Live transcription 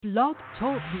Blog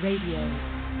Talk Radio.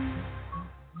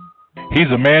 He's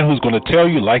a man who's going to tell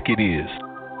you like it is.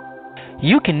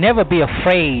 You can never be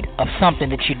afraid of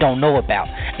something that you don't know about.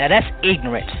 Now that's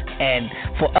ignorance, and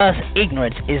for us,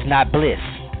 ignorance is not bliss.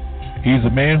 He's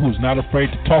a man who's not afraid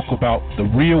to talk about the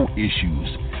real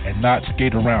issues and not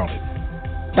skate around it.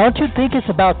 Don't you think it's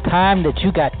about time that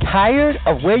you got tired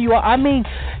of where you are? I mean,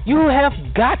 you have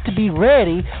got to be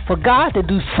ready for God to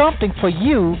do something for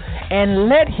you and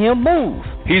let Him move.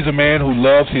 He's a man who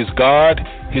loves his God,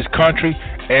 his country,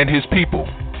 and his people.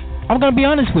 I'm going to be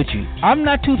honest with you. I'm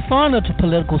not too fond of the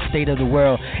political state of the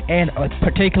world, and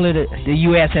particularly the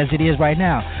U.S. as it is right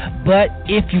now. But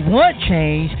if you want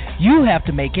change, you have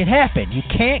to make it happen. You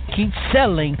can't keep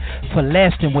settling for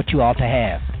less than what you ought to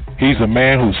have. He's a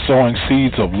man who's sowing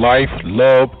seeds of life,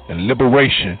 love, and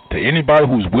liberation to anybody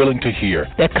who's willing to hear.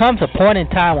 There comes a point in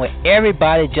time where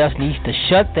everybody just needs to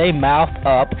shut their mouth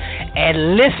up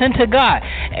and listen to God.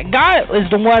 And God is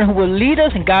the one who will lead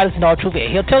us, and God is in all truth.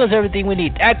 He'll tell us everything we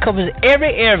need. That covers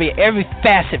every area, every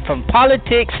facet, from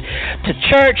politics to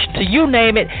church to you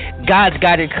name it. God's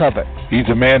got it covered. He's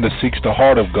a man that seeks the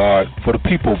heart of God for the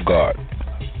people of God.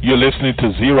 You're listening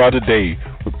to Zero Out a Day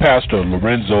with Pastor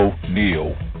Lorenzo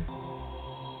Neal.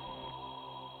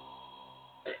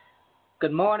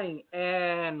 Good morning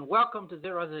and welcome to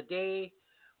Zeros a Day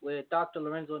with Dr.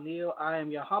 Lorenzo Neal. I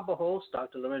am your humble host,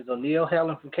 Dr. Lorenzo Neal,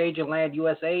 hailing from Cajun Land,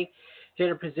 USA, here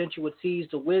to present you with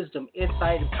seeds of wisdom,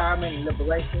 insight, empowerment, and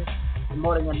liberation,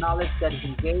 promoting a knowledge that is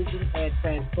engaging and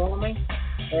transforming,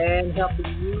 and helping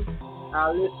you,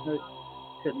 our listeners,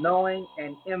 to knowing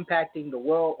and impacting the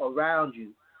world around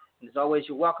you. And as always,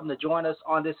 you're welcome to join us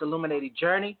on this illuminated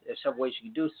journey. There's several ways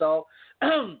you can do so.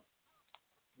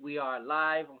 We are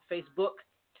live on Facebook,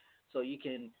 so you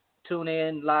can tune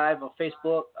in live on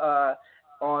Facebook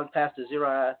on Pastor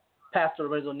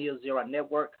Lorenzo Neal Zero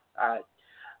Network. I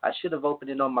should have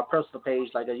opened it on my personal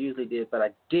page like I usually did, but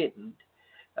I didn't.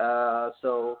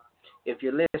 So if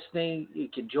you're listening, you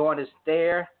can join us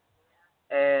there.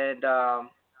 And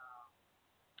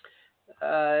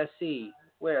let's see,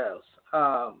 where else?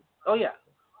 Oh yeah,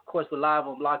 of course we're live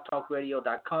on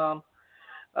blogtalkradio.com.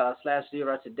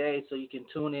 /0 today, so you can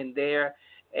tune in there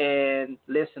and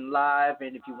listen live.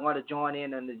 And if you want to join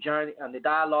in on the journey, on the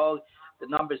dialogue, the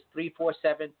number is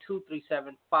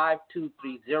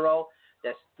 347-237-5230.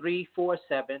 That's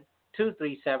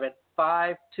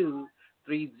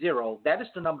 347-237-5230. That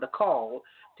is the number to call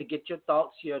to get your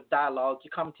thoughts, your dialogue,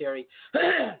 your commentary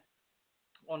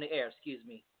on the air. Excuse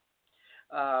me.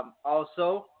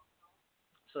 Also,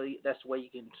 so that's the way you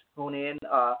can tune in.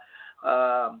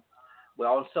 We're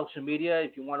on social media.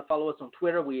 If you want to follow us on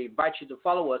Twitter, we invite you to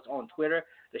follow us on Twitter.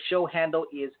 The show handle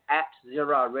is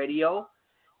 @Zera Radio,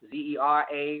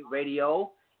 ZERA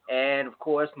Radio. And, of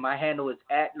course, my handle is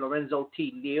 @Lorenzo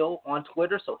T. Neal on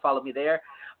Twitter, so follow me there.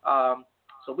 So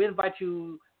we invite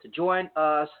you to join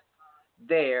us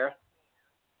there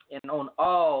and on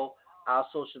all our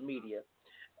social media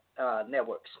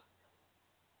networks.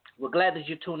 We're glad that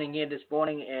you're tuning in this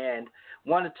morning and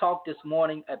want to talk this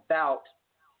morning about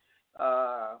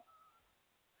a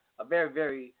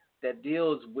very that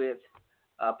deals with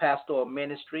pastoral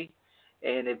ministry.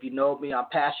 And if you know me, I'm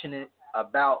passionate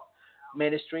about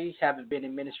ministry, having been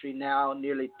in ministry now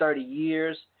nearly 30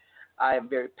 years. I am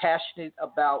very passionate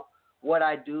about what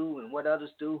I do and what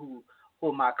others do who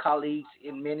are my colleagues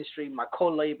in ministry, my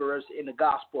co-laborers in the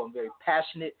gospel. I'm very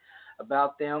passionate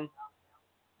about them.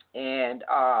 And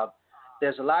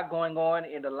there's a lot going on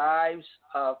in the lives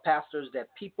of pastors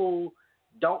that people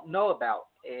don't know about,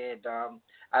 and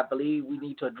I believe we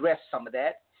need to address some of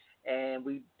that. And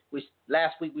we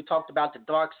last week we talked about the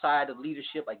dark side of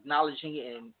leadership, acknowledging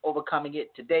it and overcoming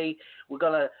it. Today we're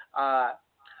going to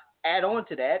add on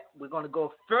to that. We're going to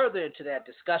go further into that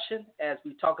discussion as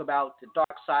we talk about the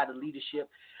dark side of leadership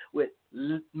with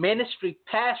ministry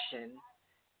passion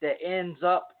that ends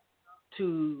up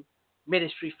to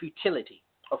ministry futility.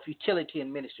 Of futility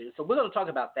in ministry. So we're going to talk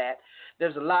about that.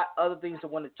 There's a lot of other things I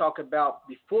want to talk about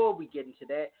before we get into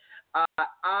that.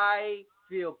 I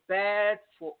feel bad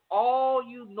for all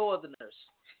you Northerners.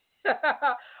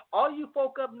 All you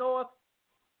folk up north,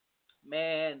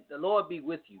 man, the Lord be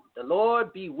with you. The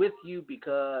Lord be with you,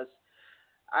 because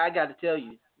I got to tell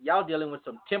you, y'all dealing with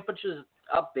some temperatures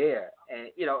up there.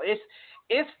 And, you know, it's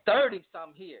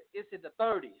 30-something here. It's in the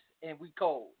 30s, and we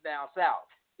cold down south.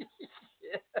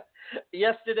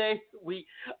 Yesterday we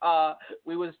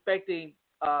were expecting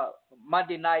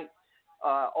Monday night,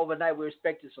 overnight we were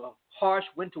expecting some harsh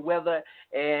winter weather,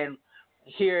 and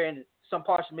here in some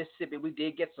parts of Mississippi we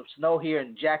did get some snow. Here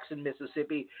in Jackson,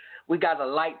 Mississippi, we got a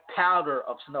light powder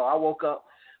of snow. I woke up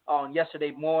on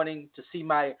yesterday morning to see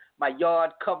my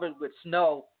yard covered with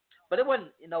snow, but it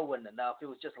wasn't enough. It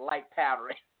was just light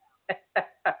powdering.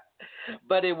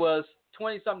 But it was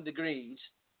 20-something degrees,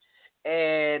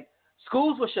 and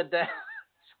schools were shut down.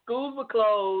 Schools were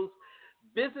closed.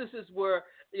 Businesses were,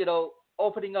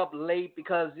 opening up late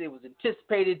because it was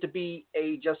anticipated to be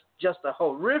just a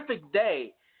horrific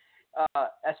day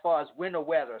as far as winter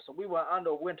weather. So we were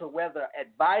under winter weather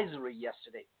advisory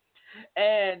yesterday.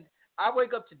 And I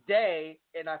wake up today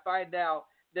and I find out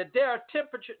that there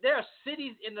are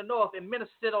cities in the north, in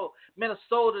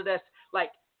Minnesota that's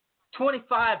like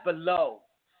 25 below.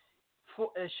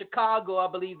 In Chicago,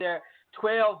 I believe they're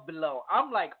 12 below.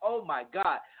 I'm like, oh my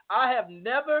God. I have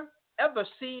never, ever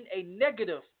seen a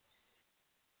negative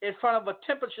in front of a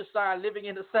temperature sign living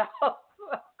in the South.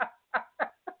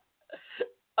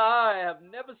 I have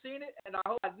never seen it, and I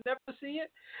hope I never see it,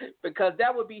 because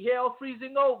that would be hell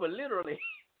freezing over, literally.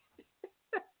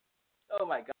 Oh,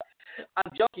 my God.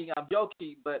 I'm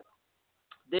joking, but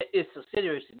it's a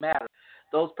serious matter.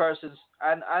 Those persons,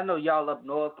 I know y'all up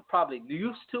north are probably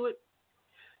used to it.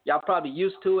 Y'all probably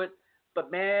used to it. But,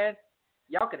 man,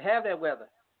 y'all can have that weather.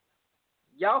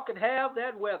 Y'all can have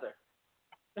that weather.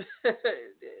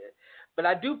 But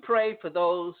I do pray for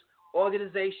those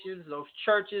organizations, those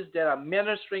churches that are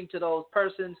ministering to those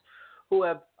persons who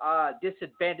have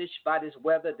disadvantaged by this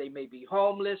weather. They may be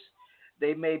homeless.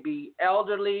 They may be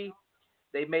elderly.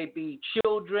 They may be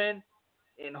children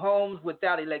in homes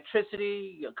without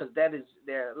electricity, because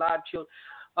there are a lot of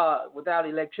children without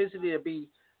electricity. There'll be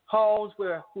homes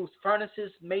whose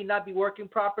furnaces may not be working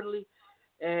properly.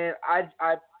 And I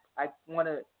want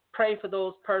to pray for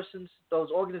those persons, those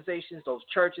organizations, those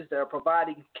churches that are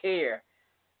providing care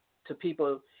to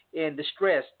people in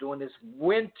distress during this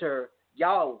winter,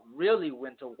 really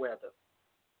winter weather.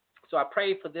 So I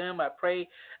pray for them. I pray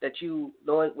that you,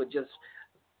 Lord, would just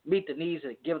meet the needs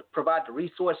and provide the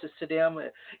resources to them.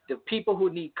 The people who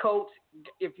need coats,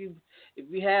 if you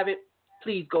have it,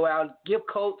 please go out, give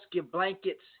coats, give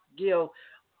blankets, give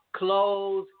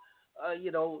clothes.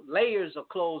 Layers of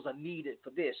clothes are needed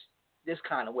for this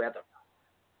kind of weather.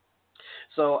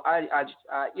 So I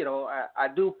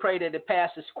do pray that it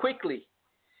passes quickly,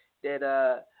 that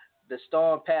the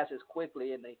storm passes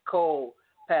quickly and the cold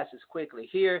passes quickly.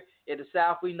 Here in the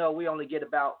South, we know we only get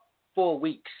about 4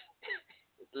 weeks,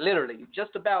 literally,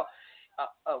 just about.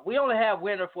 We only have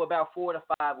winter for about 4 to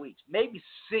 5 weeks, maybe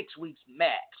 6 weeks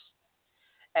max,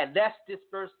 and that's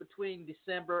dispersed between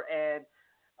December and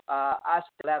I say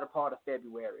the latter part of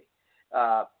February.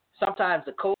 Sometimes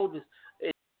the cold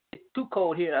is too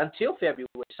cold here until February.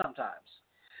 Sometimes,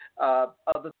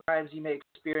 other times you may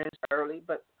experience early,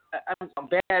 but I'm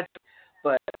bad.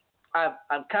 But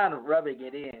I'm kind of rubbing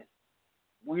it in.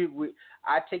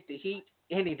 I take the heat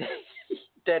any day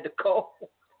than the cold.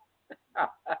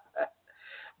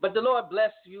 But the Lord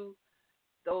bless you,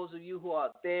 those of you who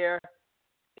are there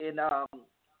in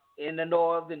the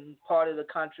northern part of the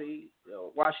country,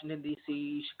 Washington,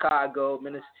 D.C., Chicago,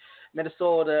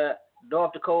 Minnesota,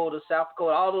 North Dakota, South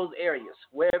Dakota, all those areas,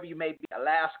 wherever you may be,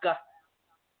 Alaska,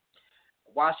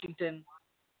 Washington,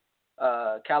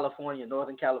 California,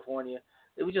 Northern California.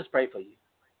 We just pray for you.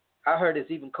 I heard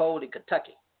it's even cold in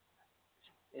Kentucky.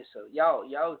 And so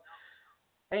y'all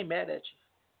ain't mad at you.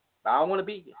 I don't want to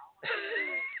be here.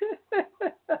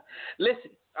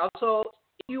 Listen, also,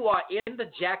 if you are in the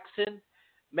Jackson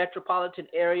metropolitan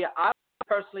area, I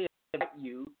personally invite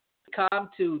you to come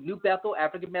to New Bethel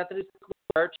African Methodist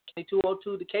Church,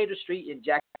 2202 Decatur Street in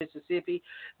Jackson, Mississippi,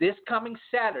 this coming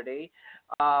Saturday,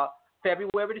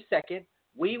 February the 2nd.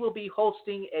 We will be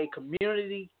hosting a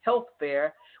community health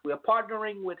fair. We are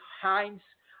partnering with Hines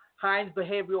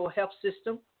Behavioral Health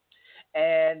System,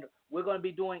 and we're going to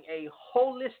be doing a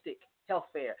holistic health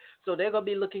fair. So they're going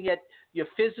to be looking at your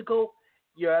physical,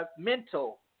 your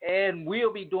mental, and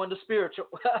we'll be doing the spiritual.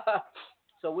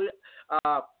 So we're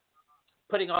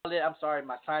putting all that. I'm sorry,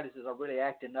 my sinuses are really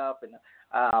acting up, and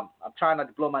I'm trying not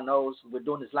to blow my nose. We're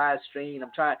doing this live stream.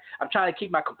 I'm trying to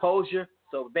keep my composure.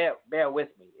 So bear with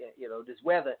me. This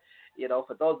weather.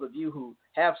 For those of you who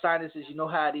have sinuses, you know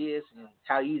how it is and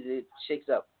how easy it shakes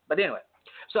up. But anyway,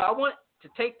 so I want to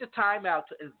take the time out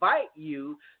to invite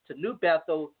you to New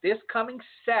Bethel this coming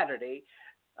Saturday,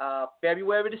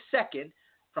 February the 2nd,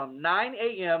 from 9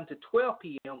 a.m. to 12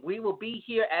 p.m. We will be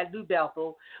here at New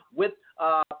Bethel with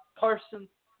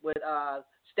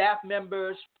staff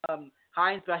members from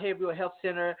Hines Behavioral Health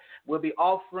Center. We'll be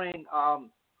offering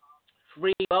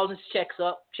free wellness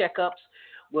checkups.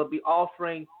 We'll be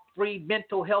offering free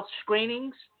mental health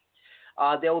screenings.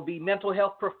 There will be mental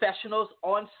health professionals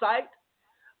on site.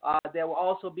 There will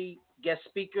also be guest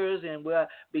speakers, and we're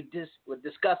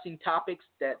discussing topics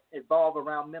that involve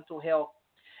around mental health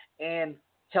and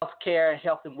healthcare and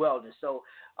health and wellness. So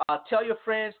tell your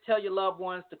friends, tell your loved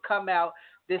ones to come out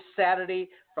this Saturday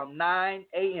from 9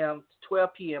 a.m. to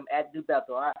 12 p.m. at New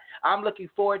Bethel. I'm looking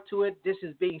forward to it. This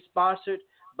is being sponsored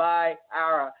by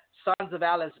our Sons of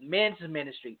Alice Men's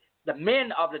Ministry. The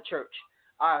men of the church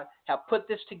have put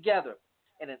this together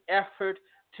in an effort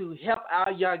to help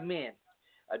our young men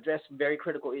address some very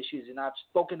critical issues. And I've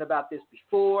spoken about this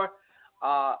before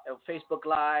on Facebook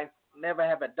Live. Never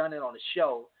have I done it on the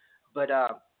show. But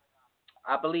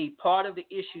I believe part of the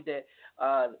issue that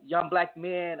young black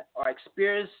men are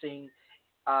experiencing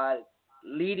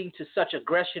leading to such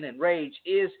aggression and rage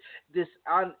is this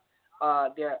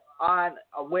they're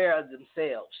unaware of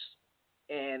themselves.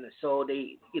 And so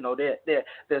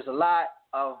there's a lot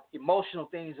of emotional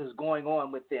things that's going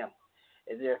on with them.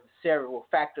 And there are several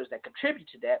factors that contribute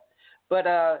to that. But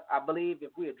I believe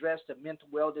if we address the mental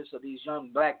wellness of these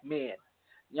young black men,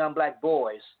 young black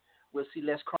boys, we'll see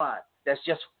less crime. It's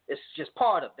just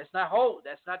part of it. That's not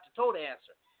the total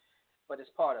answer, but it's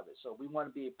part of it. So we want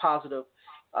to be a positive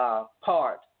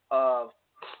part of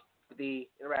the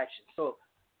interaction. So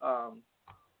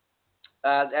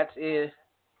that's it.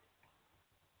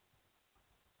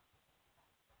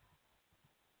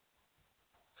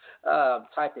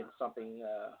 Type in something.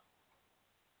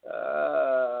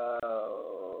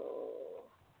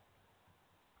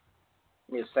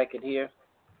 Give me a second here.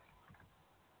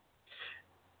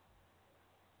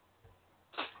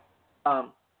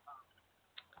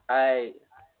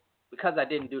 Because I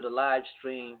didn't do the live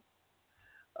stream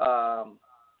on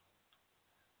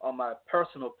my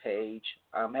personal page,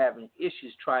 I'm having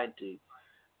issues trying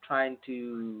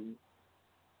to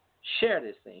share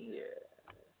this thing here.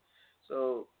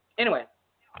 So anyway,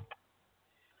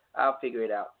 I'll figure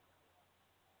it out.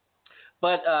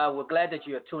 But we're glad that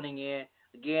you are tuning in.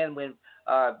 Again,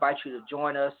 I invite you to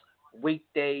join us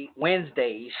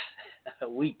Wednesdays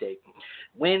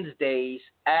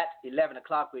at 11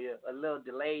 o'clock. We're a little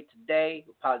delayed today.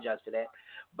 We apologize for that.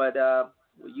 But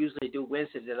we usually do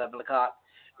Wednesdays at 11 o'clock.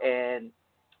 And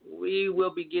we will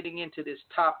be getting into this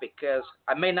topic because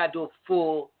I may not do a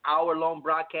full hour-long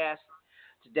broadcast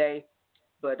today,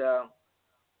 but I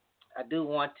do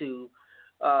want to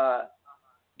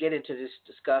get into this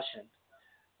discussion.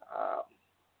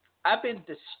 I've been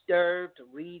disturbed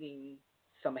reading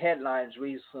some headlines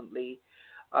recently.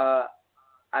 I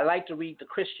like to read the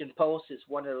Christian Post. It's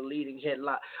one of the leading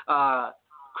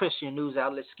Christian news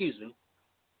outlets.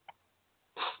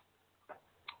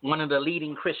 One of the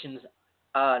leading Christian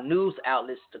news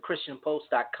outlets, the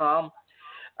ChristianPost.com.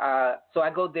 So I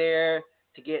go there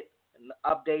to get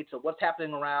updates of what's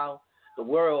happening around the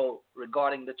world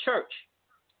regarding the church.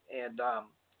 And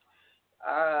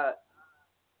I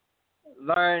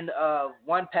learned of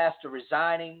one pastor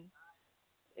resigning,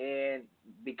 and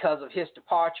because of his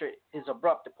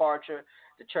abrupt departure,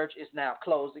 the church is now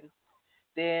closing.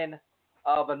 Then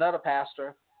of another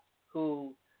pastor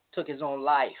who took his own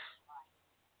life.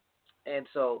 And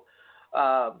so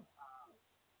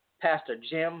Pastor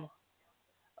Jim,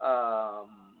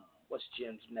 what's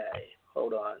Jim's name?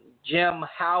 Hold on. Jim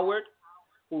Howard,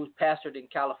 who's pastored in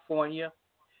California,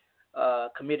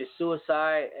 committed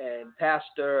suicide, and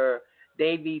Pastor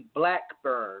Davey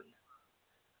Blackburn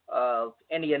of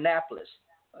Indianapolis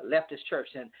left his church.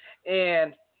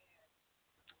 And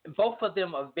both of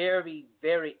them are very,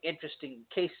 very interesting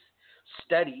case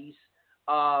studies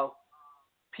of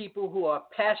people who are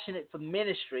passionate for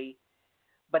ministry,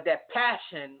 but that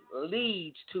passion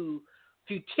leads to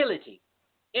futility,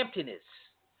 emptiness.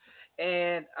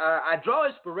 And I draw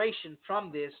inspiration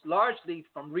from this largely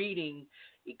from reading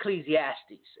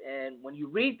Ecclesiastes. And when you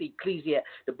read the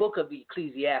book of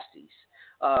Ecclesiastes,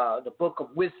 the book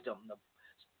of wisdom,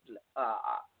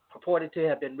 purported to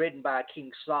have been written by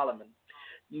King Solomon,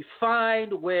 you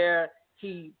find where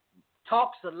he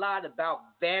talks a lot about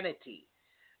vanity,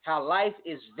 how life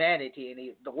is vanity.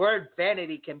 And the word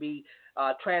vanity can be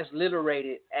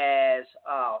transliterated as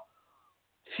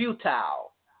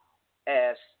futile,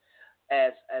 as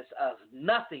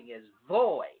nothing, as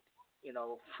void,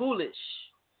 foolish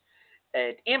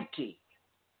and empty.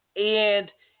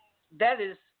 And that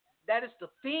is the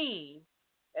theme,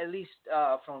 at least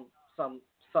from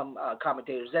some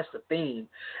commentators. That's the theme.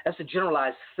 That's the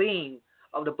generalized theme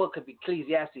of the book of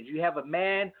Ecclesiastes. You have a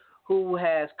man who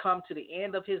has come to the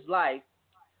end of his life,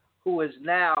 who is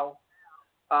now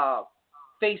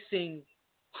facing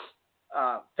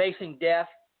death,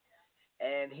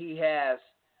 and he has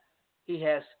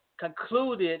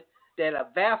concluded that a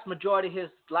vast majority of his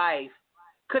life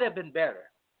could have been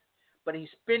better, but he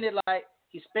spent it like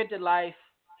He spent his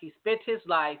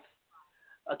life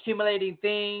accumulating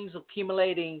things,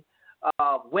 accumulating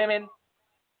women,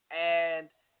 and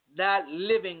not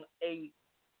living a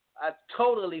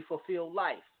totally fulfilled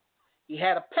life. He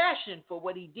had a passion for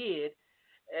what he did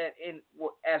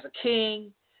as a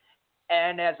king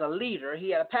and as a leader.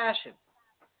 He had a passion,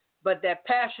 but that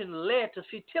passion led to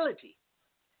futility.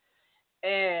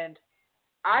 And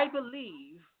I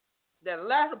believe that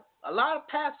a lot of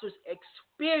pastors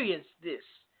experience this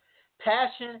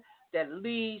passion that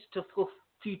leads to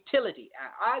futility.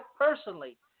 I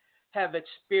personally have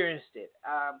experienced it.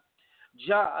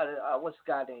 John, what's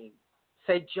the guy name?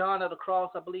 St. John of the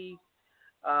Cross, I believe,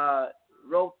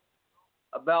 wrote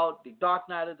about the dark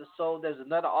night of the soul. There's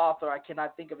another author, I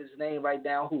cannot think of his name right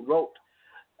now, who wrote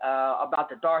about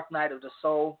the dark night of the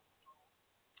soul.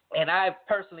 And I've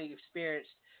personally experienced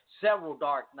several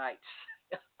dark nights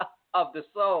of the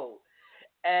soul.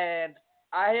 And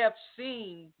I have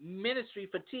seen ministry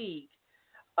fatigue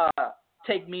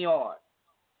take me on.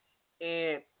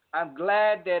 And I'm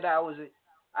glad that I was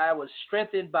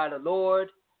strengthened by the Lord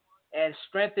and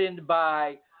strengthened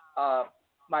by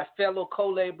my fellow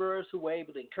co-laborers who were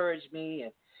able to encourage me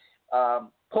and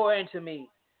pour into me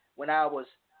when I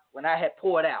had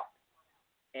poured out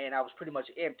and I was pretty much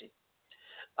empty.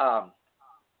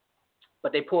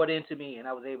 But they poured into me, and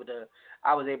I was able to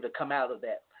come out of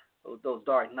those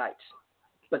dark nights.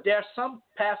 But there are some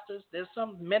pastors, there's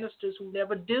some ministers who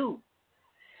never do,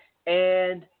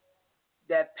 and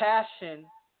that passion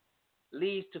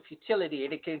leads to futility,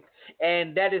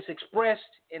 and that is expressed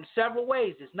in several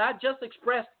ways. It's not just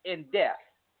expressed in death.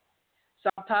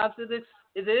 Sometimes it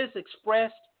is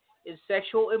expressed in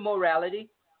sexual immorality,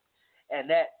 and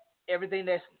that everything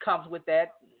that comes with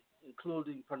that,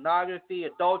 including pornography,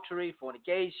 adultery,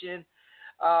 fornication,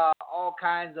 all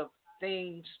kinds of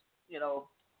things,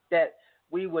 that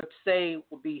we would say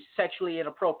would be sexually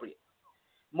inappropriate,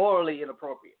 morally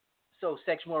inappropriate. So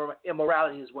sexual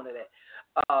immorality is one of that.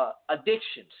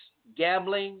 Addictions,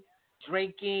 gambling,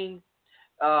 drinking.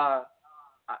 I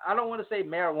don't want to say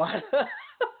marijuana.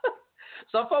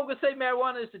 Some folks would say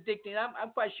marijuana is addicting.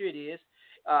 I'm quite sure it is.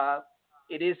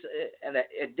 It is, and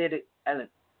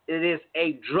it is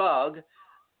a drug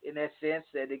in that sense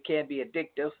that it can be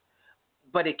addictive,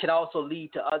 but it can also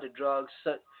lead to other drugs,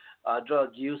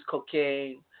 drug use,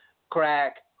 cocaine,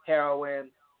 crack,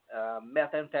 heroin,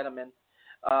 methamphetamine,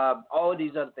 all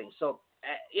these other things. So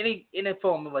any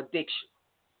form of addiction,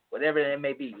 whatever it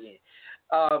may be.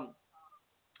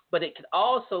 But it can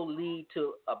also lead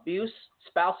to abuse,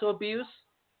 spousal abuse,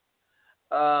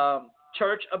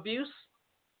 church abuse.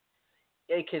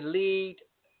 It can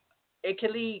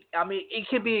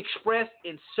be expressed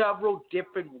in several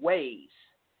different ways.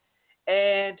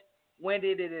 And when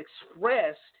it is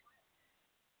expressed,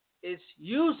 it's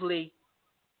usually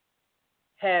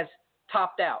has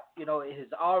topped out. It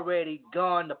has already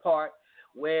gone the part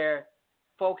where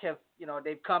folk have,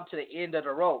 they've come to the end of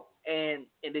the rope. And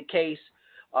in the case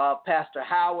of Pastor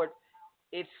Howard,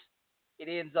 it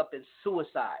ends up in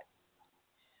suicide.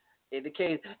 In the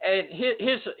case, and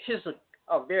here's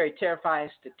a very terrifying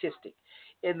statistic.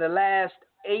 In the last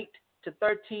 8 to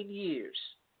 13 years,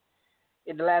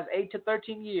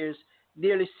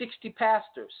 nearly 60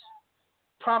 pastors,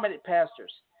 prominent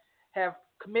pastors, have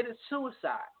committed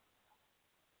suicide.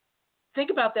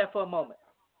 Think about that for a moment.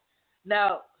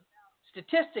 Now,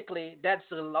 statistically,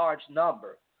 that's a large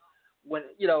number. When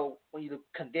you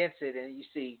condense it and you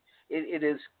see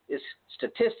it's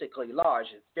statistically large,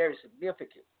 it's very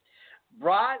significant.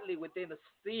 Broadly within the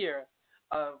sphere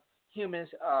of humans,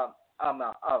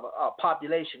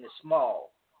 population is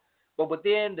small, but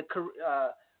within the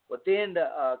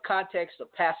context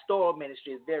of pastoral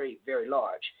ministry is very, very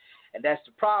large, and that's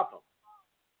the problem,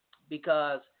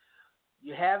 because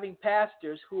you're having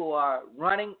pastors who are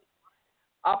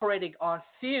operating on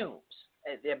fumes,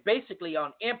 and they're basically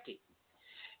on empty,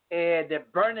 and they're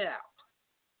burning out,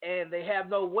 and they have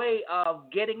no way of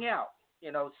getting out.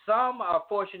 Some are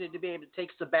fortunate to be able to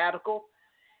take sabbatical,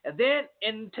 and then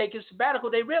in taking sabbatical,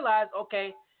 they realize,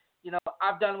 okay,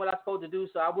 I've done what I'm supposed to do,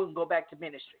 so I wouldn't go back to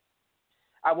ministry.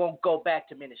 I won't go back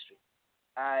to ministry.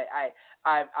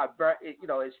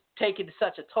 It's taken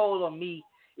such a toll on me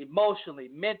emotionally,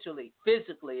 mentally,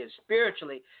 physically, and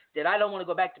spiritually that I don't want to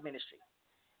go back to ministry.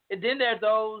 And then there are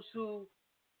those who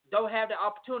don't have the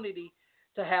opportunity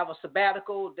to have a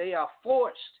sabbatical. They are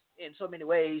forced in so many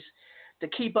ways to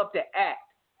keep up the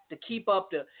act, to keep up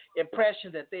the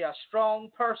impression that they are strong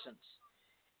persons.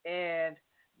 And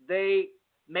they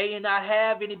may not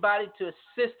have anybody to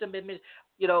assist them in ministry.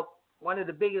 One of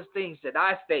the biggest things that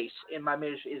I face in my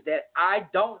ministry is that I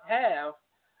don't have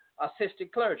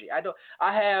assistant clergy. I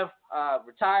have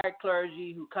retired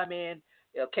clergy who come in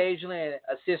occasionally and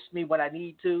assist me when I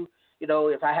need to.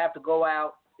 If I have to go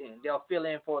out, and they'll fill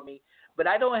in for me. But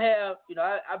I don't have,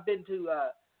 I've been to.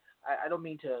 I don't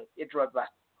mean to interrupt my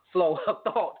flow of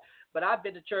thought, but I've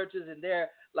been to churches and there's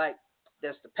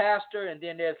the pastor, and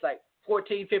then there's like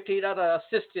 14, 15 other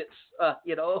assistants,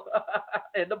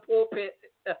 in the pulpit,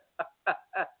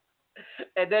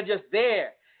 and they're just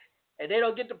there, and they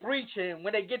don't get to preach. And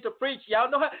when they get to preach, y'all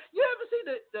know how. You ever see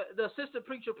the assistant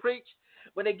preacher preach?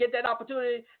 When they get that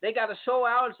opportunity, they got to show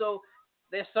out, so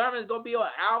their sermon is gonna be an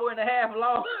hour and a half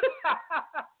long.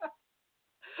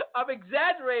 I'm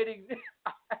exaggerating.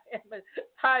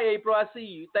 Hi, April. I see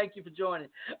you. Thank you for joining.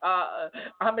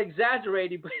 I'm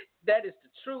exaggerating, but that is the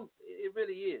truth. It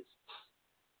really is.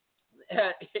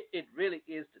 It really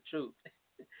is the truth.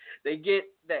 They get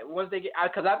that once they get,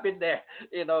 because I've been there.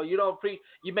 You don't preach.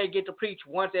 You may get to preach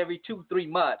once every 2-3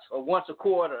 months or once a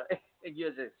quarter, and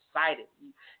you're just excited.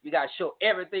 You got to show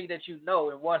everything that you know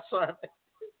in one sermon.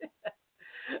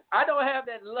 I don't have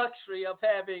that luxury of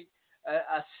having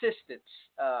assistants.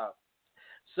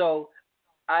 So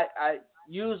I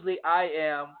usually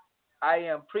I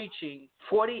am preaching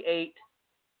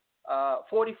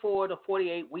 44 to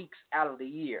 48 weeks out of the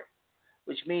year,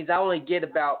 which means I only get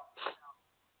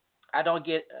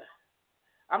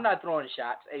I'm not throwing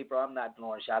shots, April. I'm not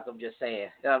throwing shots. I'm just saying.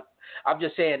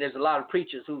 There's a lot of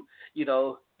preachers who,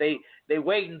 they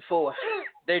waiting for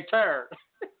their turn.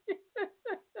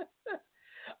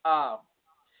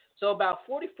 So about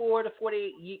 44 to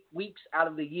 48 weeks out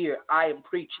of the year, I am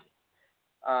preaching,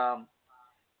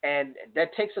 and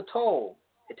that takes a toll.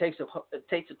 It takes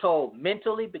a toll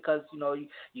mentally because you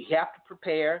have to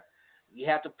prepare, you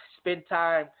have to spend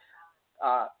time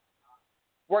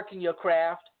working your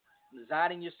craft,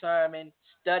 designing your sermon,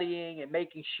 studying, and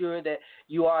making sure that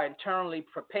you are internally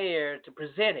prepared to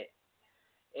present it.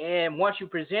 And once you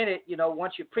present it,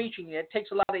 once you're preaching, it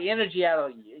takes a lot of energy out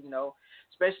of you,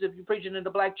 especially if you're preaching in the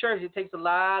black church. It takes a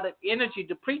lot of energy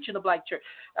to preach in the black church,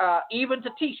 even to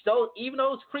teach. Those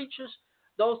preachers,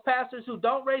 those pastors who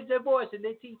don't raise their voice and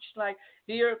they teach like,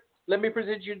 here, let me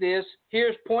present you this.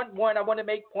 Here's point 1 I want to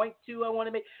make, point 2 I want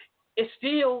to make.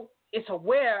 It's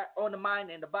aware on the mind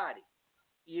and the body,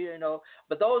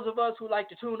 But those of us who like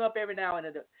to tune up every now and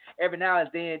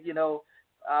then, you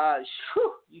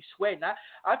sweating.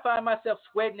 I find myself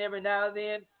sweating every now and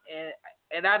then,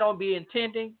 and I don't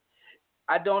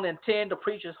intend to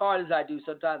preach as hard as I do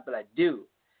sometimes, but I do.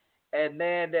 And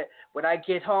then when I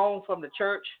get home from the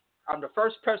church, I'm the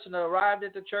first person to arrive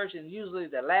at the church and usually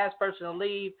the last person to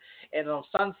leave. And on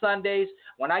some Sundays,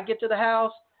 when I get to the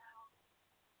house,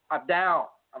 I'm down.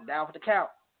 I'm down for the count.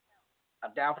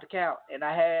 And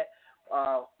I had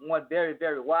one very,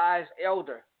 very wise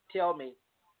elder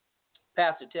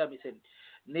pastor tell me, said,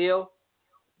 Neal,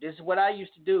 this is what I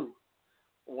used to do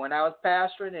when I was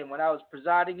pastoring and when I was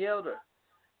presiding elder.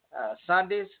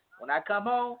 Sundays, when I come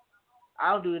home,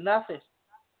 I don't do nothing.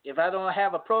 If I don't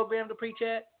have a program to preach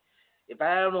at, if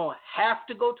I don't have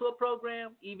to go to a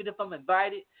program, even if I'm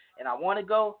invited and I want to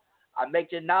go, I make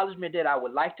the acknowledgement that I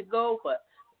would like to go, but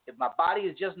if my body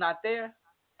is just not there,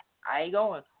 I ain't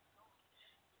going.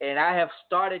 And I have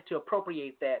started to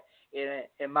appropriate that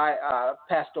in my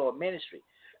pastoral ministry.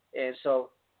 And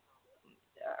so,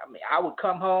 I would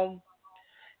come home,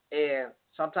 and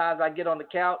sometimes I get on the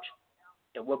couch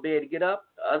and we'll be able to get up.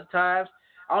 Other times,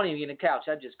 I don't even get on the couch.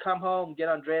 I just come home, get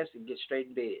undressed, and get straight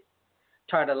in bed.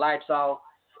 Turn the lights off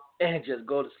and just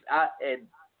go to sleep. And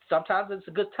sometimes it's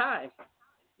a good time.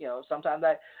 Sometimes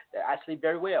I sleep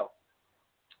very well.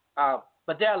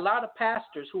 But there are a lot of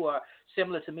pastors who are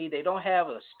similar to me. They don't have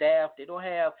a staff. They don't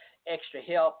have extra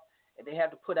help. And they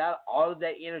have to put out all of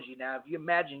that energy. Now, if you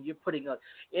imagine you're putting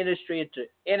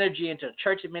energy into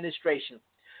church administration,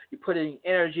 you're putting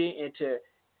energy into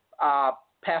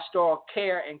pastoral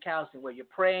care and counseling, where you're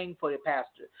praying for your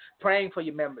pastor, praying for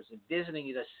your members, and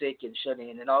visiting the sick and shut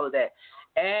in and all of that.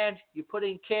 And you're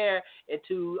putting care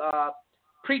into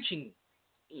preaching,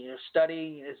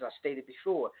 studying, as I stated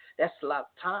before. That's a lot of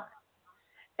time.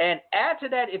 And add to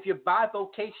that, if you're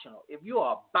bivocational, if you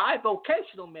are a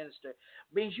bivocational minister,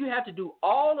 means you have to do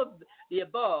all of the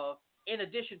above in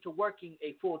addition to working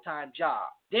a full-time job.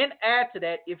 Then add to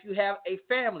that, if you have a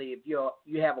family, if you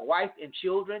have a wife and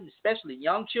children, especially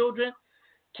young children,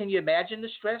 can you imagine the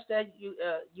stress that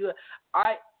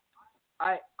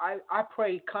I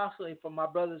pray constantly for my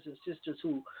brothers and sisters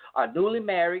who are newly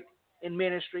married in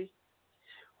ministry,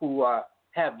 who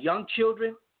have young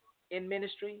children in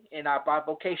ministry, and are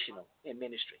bivocational in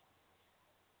ministry.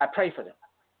 I pray for them.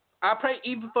 I pray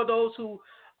even for those who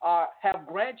have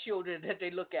grandchildren that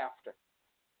they look after.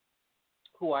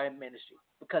 who are in ministry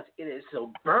because it is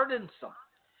so burdensome.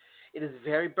 It is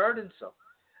very burdensome.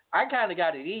 I kind of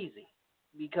got it easy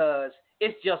because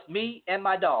it's just me and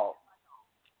my dog.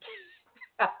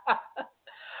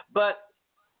 But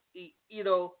you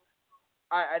know,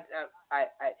 I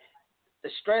the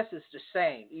stress is the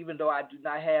same, even though I do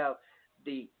not have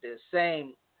the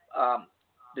same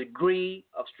degree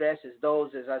of stress as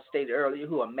those, as I stated earlier,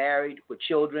 who are married with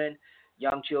children,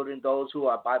 young children, those who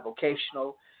are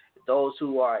bivocational, those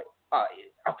who are I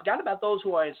forgot about those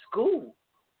who are in school,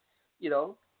 you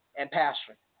know, and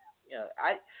pastoring. You know,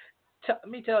 let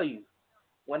me tell you,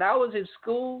 when I was in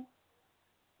school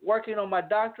working on my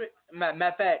doctorate, matter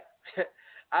of fact,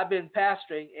 I've been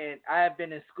pastoring and I have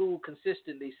been in school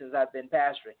consistently since I've been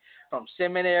pastoring. From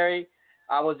seminary,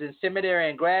 I was in seminary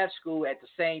and grad school at the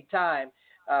same time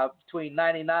between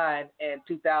 99 and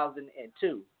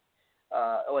 2002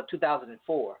 or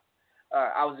 2004.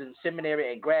 I was in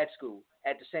seminary and grad school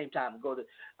at the same time.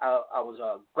 I was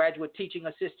a graduate teaching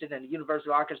assistant at the University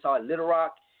of Arkansas at Little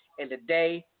Rock in the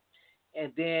day,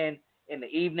 and then in the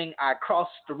evening I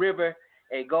crossed the river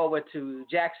and go over to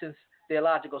Jackson's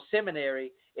Theological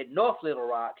Seminary in North Little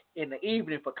Rock in the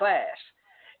evening for class.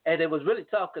 And it was really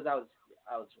tough because I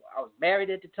was married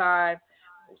at the time,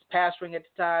 I was pastoring at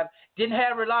the time, didn't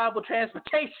have reliable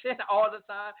transportation all the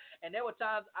time, and there were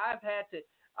times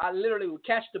I literally would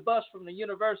catch the bus from the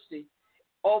university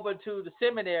over to the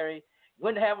seminary,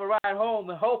 wouldn't have a ride home,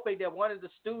 and hoping that one of the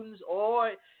students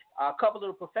or a couple of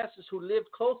the professors who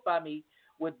lived close by me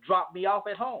would drop me off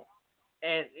at home.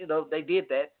 And, you know, they did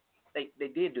that. They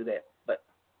did do that. But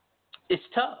it's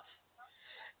tough.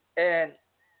 And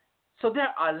so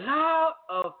there are a lot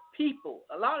of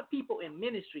people in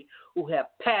ministry who have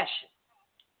passion.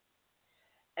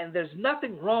 And there's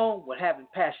nothing wrong with having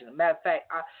passion. As a matter of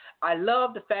fact, I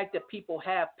love the fact that people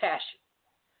have passion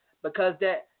because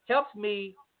that helps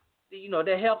me, you know,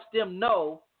 that helps them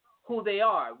know who they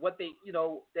are, what they, you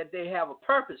know, that they have a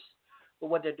purpose for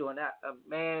what they're doing.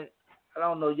 Man, I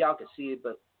don't know if y'all can see it,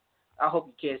 but I hope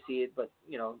you can't see it. But,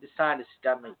 you know, this sinus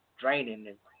got me draining.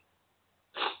 And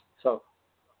so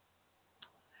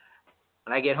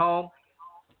when I get home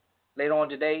later on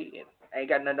today and I ain't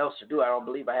got nothing else to do, I don't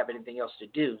believe I have anything else to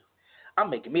do, I'm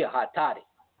making me a hot toddy.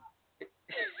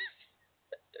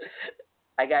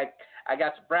 I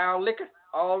got some brown liquor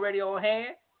already on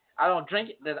hand. I don't drink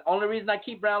it. The only reason I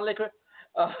keep brown liquor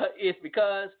is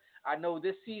because I know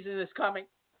this season is coming,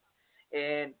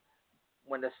 and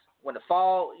when the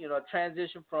fall, you know,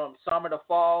 transition from summer to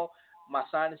fall, my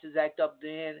sinuses act up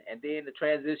then, and then the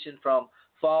transition from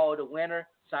fall to winter,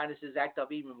 sinuses act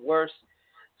up even worse.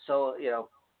 So, you know,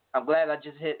 I'm glad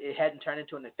it hadn't turned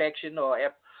into an infection or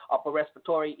upper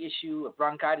respiratory issue or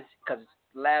bronchitis, because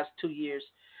the last 2 years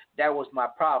that was my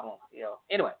problem. You know.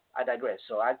 Anyway, I digress.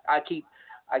 So I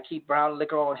keep brown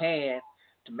liquor on hand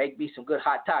to make me some good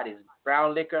hot toddies.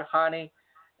 Brown liquor, honey,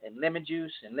 and lemon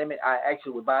juice and lemon. I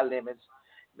actually would buy lemons,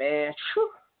 man. Whew,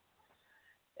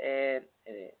 and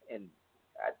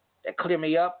that clear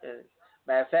me up.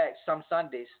 Matter of fact, some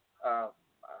Sundays,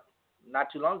 not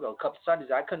too long ago, a couple Sundays,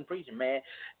 I couldn't preach, man.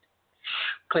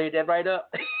 Cleared that right up.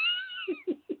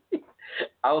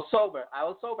 I was sober.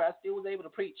 I still was able to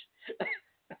preach.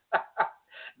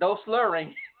 No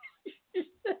slurring.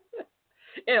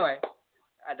 Anyway,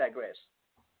 I digress.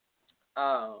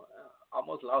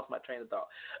 Almost lost my train of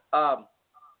thought.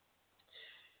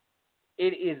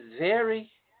 It is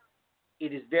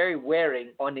very wearing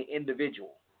on the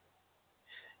individual.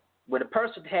 When a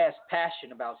person has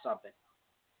passion about something,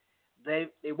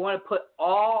 they want to put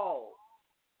all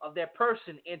of their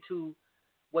person into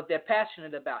what they're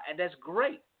passionate about, and that's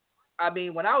great. I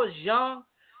mean, when I was young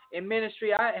in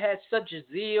ministry, I had such a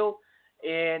zeal,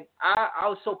 and I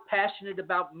was so passionate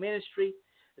about ministry,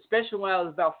 especially when I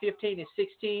was about 15 and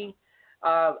 16.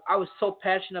 I was so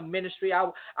passionate about ministry.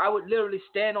 I would literally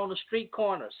stand on the street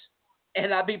corners,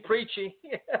 and I'd be preaching.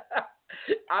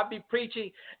 I'd be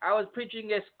preaching. I was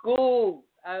preaching at school.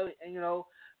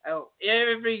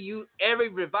 Every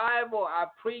revival I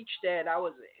preached at, I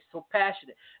was so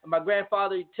passionate. And my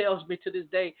grandfather, he tells me to this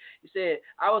day, he said,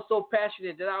 I was so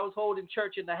passionate that I was holding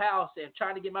church in the house and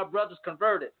trying to get my brothers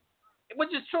converted, which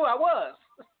is true. I was.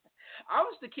 I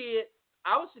was the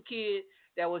kid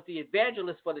that was the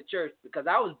evangelist for the church, because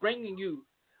I was bringing you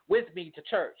with me to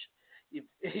church. If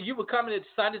you were coming to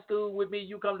Sunday school with me,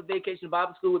 you come to vacation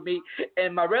Bible school with me,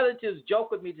 and my relatives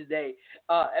joke with me today.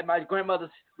 At my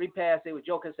grandmother's repast, they would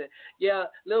joke and say, "Yeah,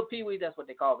 little Pee Wee," that's what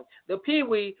they call me. Little Pee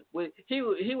Wee he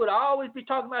would always be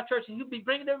talking about church, and he'd be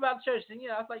bringing everybody to church. And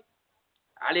I was like,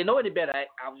 I didn't know any better.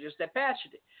 I was just that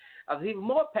passionate. I was even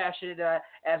more passionate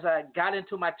as I got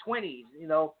into my 20s,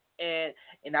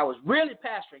 and I was really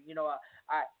pastoring.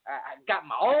 I got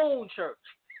my own church.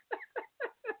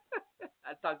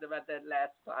 I talked about that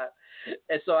last time,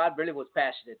 and so I really was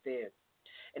passionate there,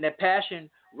 and that passion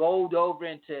rolled over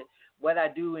into what I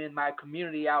do in my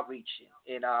community outreach,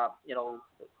 and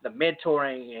the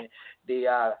mentoring and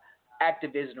the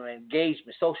activism and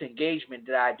engagement, social engagement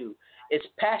that I do. It's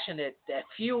passionate that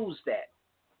fuels that.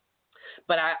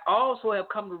 But I also have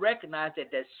come to recognize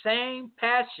that that same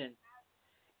passion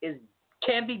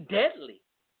can be deadly.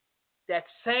 That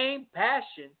same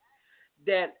passion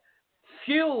that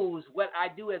fuels what I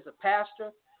do as a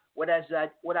pastor, what I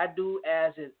do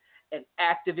as an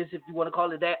activist, if you want to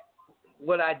call it that,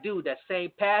 what I do, that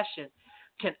same passion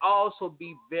can also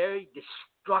be very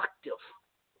destructive.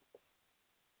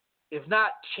 If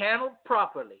not channeled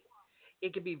properly,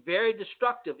 it can be very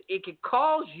destructive. It can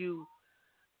cause you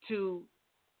to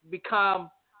become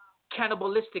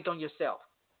cannibalistic on yourself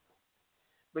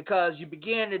because you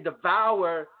begin to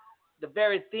devour the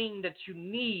very thing that you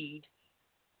need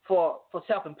for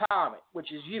self-empowerment,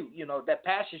 which is you. That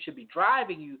passion should be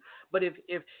driving you. But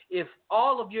if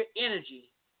all of your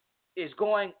energy is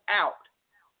going out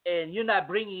and you're not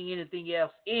bringing anything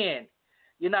else in,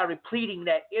 you're not repleting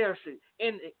that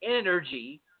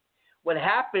energy, what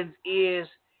happens is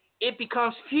it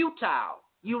becomes futile.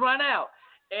 You run out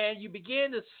and you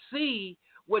begin to see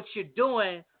what you're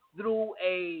doing through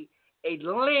a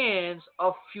lens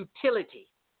of futility.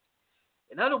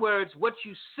 In other words, what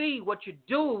you see, what you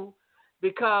do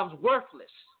becomes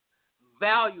worthless,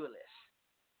 valueless,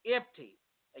 empty.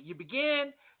 And you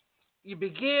begin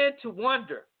to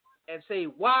wonder and say,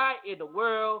 why in the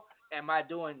world am I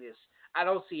doing this? I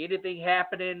don't see anything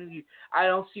happening. I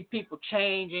don't see people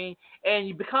changing. And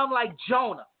you become like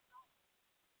Jonah.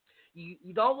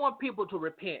 You don't want people to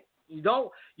repent. You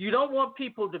don't want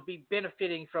people to be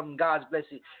benefiting from God's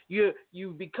blessing.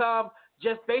 You become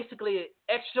just basically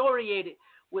excoriated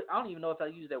with, I don't even know if I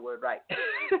use that word right.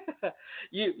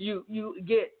 you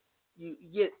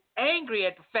get angry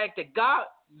at the fact that God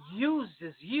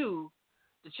uses you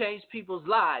to change people's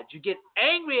lives. You get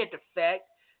angry at the fact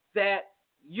that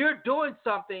you're doing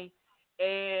something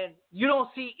and you don't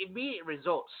see immediate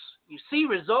results. You see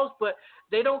results, but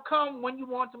they don't come when you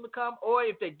want them to come, or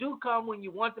if they do come when you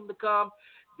want them to come,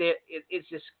 it's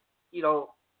just,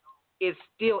 it's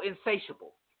still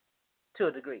insatiable to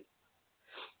a degree.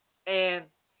 And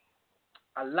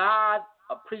a lot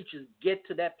of preachers get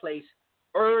to that place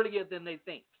earlier than they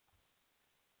think.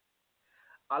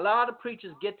 A lot of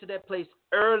preachers get to that place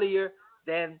earlier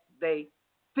than they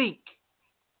think.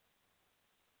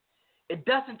 It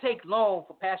doesn't take long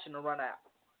for passion to run out.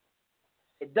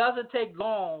 It doesn't take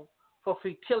long for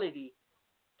futility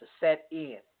to set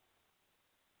in.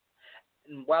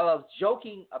 And while I was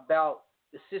joking about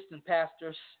the assistant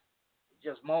pastors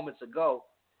just moments ago,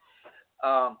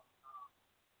 the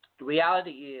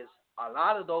reality is a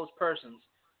lot of those persons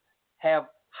have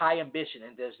high ambition,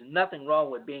 and there's nothing wrong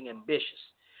with being ambitious.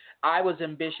 I was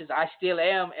ambitious. I still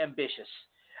am ambitious.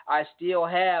 I still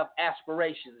have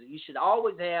aspirations. You should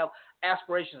always have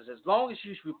aspirations. As long as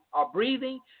you are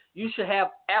breathing, you should have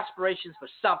aspirations for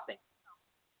something.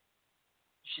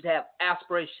 You should have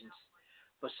aspirations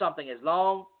for something as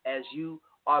long as you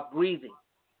are breathing.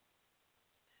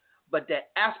 But that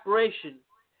aspiration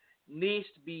needs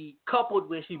to be coupled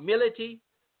with humility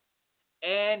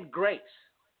and grace.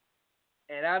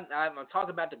 And I'm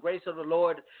talking about the grace of the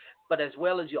Lord, but as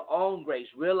well as your own grace,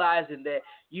 realizing that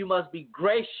you must be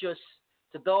gracious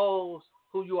to those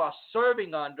who you are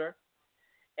serving under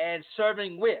and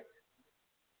serving with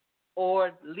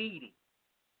or leading.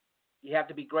 You have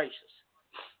to be gracious.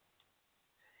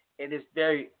 And it's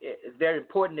very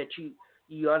important that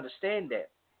you understand that.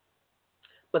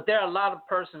 But there are a lot of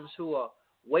persons who are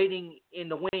waiting in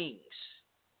the wings.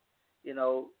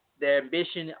 Their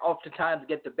ambition oftentimes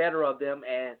gets the better of them,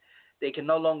 and they can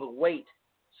no longer wait.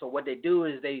 So what they do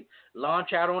is they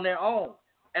launch out on their own.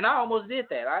 And I almost did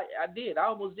that. I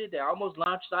almost did that. I almost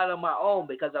launched out on my own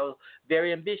because I was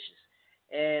very ambitious.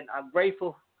 And I'm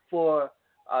grateful for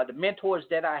the mentors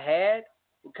that I had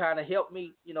who kind of helped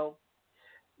me,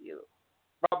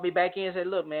 brought me back in and said,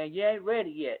 look, man, you ain't ready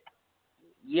yet.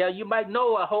 Yeah, you might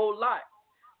know a whole lot,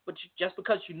 but just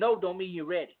because you know don't mean you're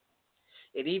ready.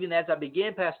 And even as I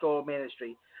began pastoral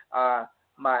ministry, one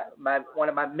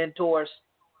of my mentors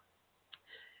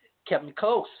kept me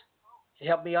close. He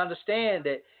helped me understand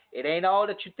that it ain't all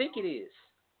that you think it is.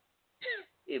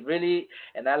 It really,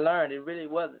 and I learned it really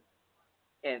wasn't,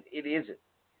 and it isn't.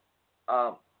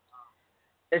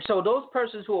 And so those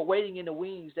persons who are waiting in the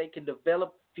wings, they can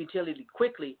develop futility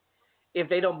quickly if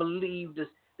they don't believe this.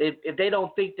 If they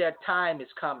don't think their time is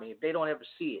coming, if they don't ever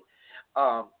see it.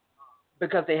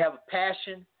 because they have a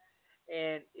passion.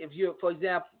 And if you, for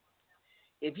example,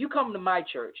 if you come to my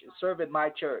church and serve at my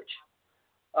church,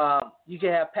 you can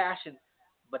have passion,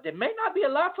 but there may not be a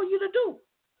lot for you to do.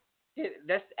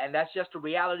 That's just the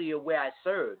reality of where I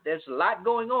serve. There's a lot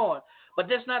going on, but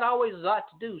there's not always a lot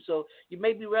to do. So you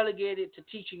may be relegated to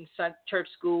teaching church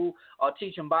school or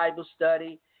teaching Bible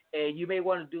study, and you may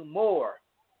want to do more.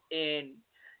 And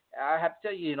I have to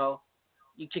tell you,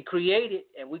 you can create it,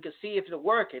 and we can see if it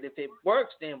works. And if it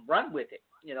works, then run with it.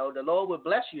 The Lord will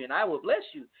bless you, and I will bless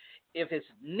you if it's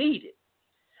needed.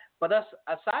 But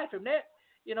aside from that,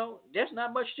 there's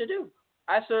not much to do.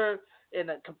 I serve in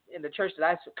the church that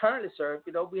I currently serve.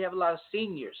 We have a lot of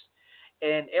seniors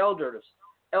and elders,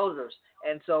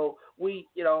 and so we,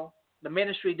 the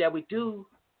ministry that we do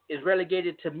is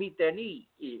relegated to meet their need.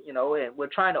 And we're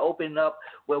trying to open up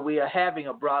where we are having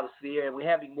a broader sphere, and we're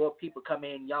having more people come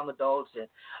in, young adults and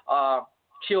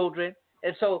children.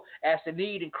 And so as the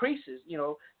need increases,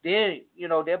 then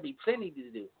there'll be plenty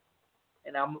to do,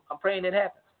 and I'm praying it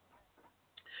happens.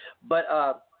 But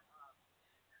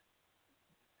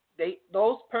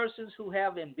those persons who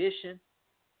have ambition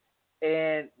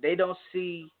and they don't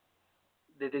see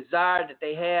the desire that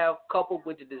they have coupled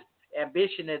with the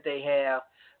ambition that they have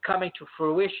coming to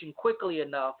fruition quickly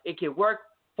enough, it can work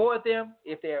for them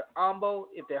if they're humble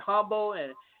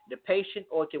and they're patient,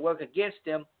 or it can work against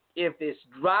them if it's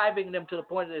driving them to the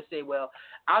point that they say, well,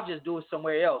 I'll just do it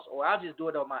somewhere else, or I'll just do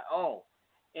it on my own.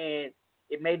 And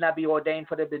it may not be ordained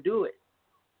for them to do it.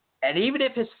 And even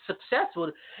if it's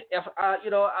successful, if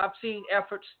I've seen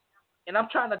efforts, and I'm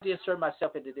trying not to insert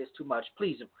myself into this too much.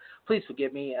 Please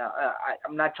forgive me.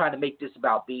 I'm not trying to make this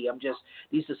about me.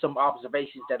 These are some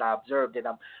observations that I observed, and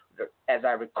as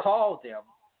I recall them,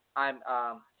 I'm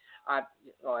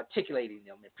articulating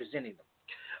them and presenting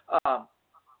them.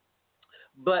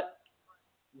 But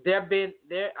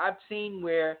I've seen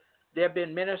where there have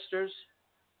been ministers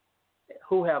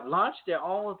who have launched their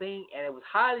own thing, and it was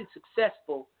highly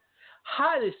successful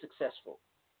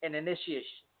in initiation,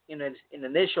 in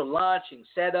initial launching,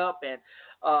 setup, and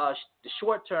the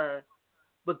short term.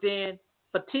 But then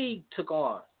fatigue took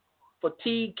on.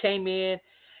 Fatigue came in,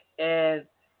 and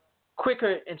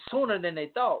quicker and sooner than they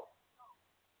thought.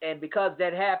 And because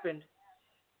that happened,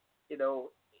 it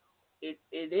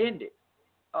ended.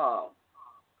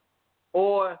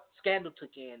 Or scandal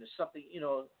took in, or something,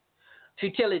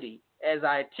 futility, as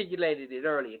I articulated it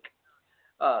earlier,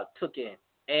 took in.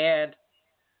 And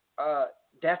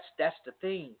that's the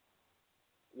thing.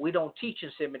 We don't teach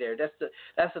in seminary.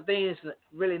 That's the thing that's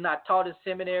really not taught in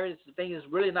seminary. It's the thing that's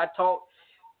really not taught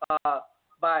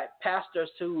by pastors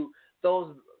to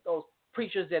those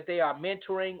preachers that they are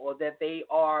mentoring, or that they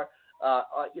are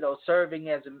serving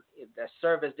that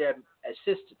serve as their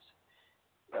assistants.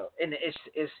 And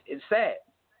it's sad.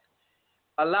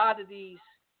 A lot of these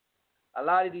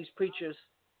preachers,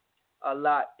 and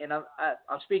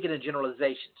I'm speaking in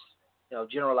generalizations,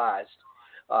 generalized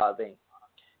thing,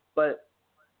 but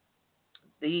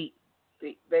they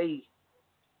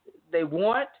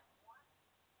want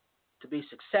to be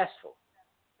successful.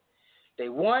 They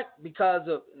want, because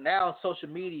of now social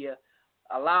media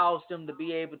allows them to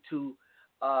be able to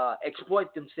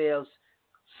exploit themselves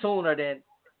sooner than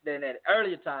at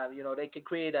earlier time. They can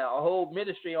create a whole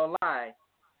ministry online,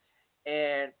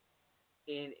 and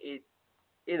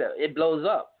it blows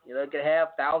up. It can have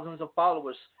thousands of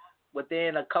followers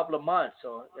within a couple of months,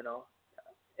 or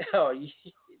or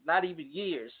not even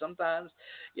years. Sometimes,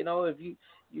 if you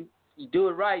do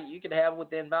it right, you can have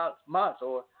within months,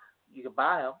 or you can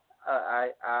buy them. I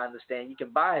understand you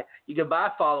can buy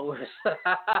followers. No,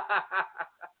 I'm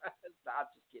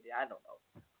just kidding. I don't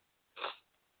know.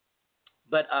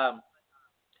 But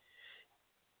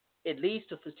it leads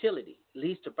to futility, it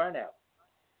leads to burnout.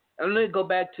 And let me go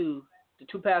back to the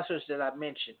two pastors that I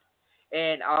mentioned,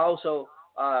 and I also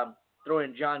throw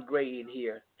in John Gray in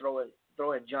here. Throw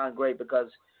in John Gray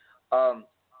because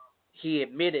he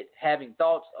admitted having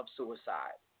thoughts of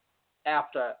suicide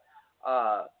after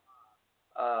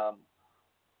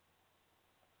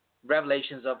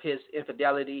revelations of his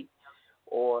infidelity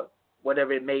or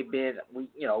whatever it may have been.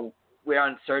 We're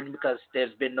uncertain because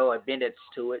there's been no evidence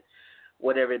to it,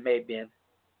 whatever it may have been.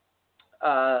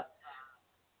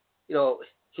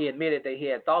 He admitted that he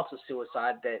had thoughts of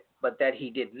suicide, but that he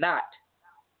did not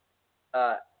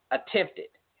attempt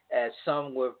it, as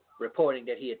some were reporting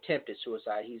that he attempted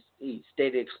suicide. He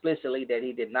stated explicitly that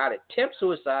he did not attempt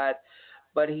suicide,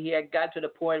 but he had got to the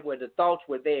point where the thoughts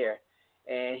were there,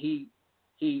 and he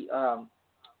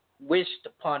wished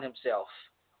upon himself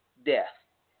death.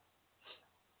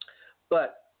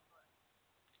 But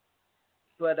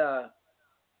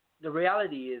the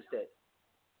reality is that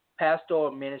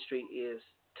pastoral ministry is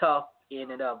tough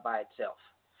in and of by itself.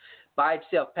 By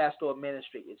itself, pastoral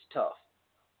ministry is tough.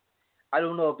 I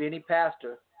don't know of any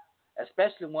pastor,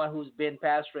 especially one who's been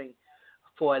pastoring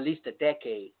for at least a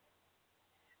decade,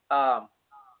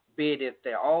 be it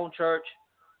their own church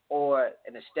or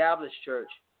an established church,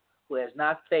 who has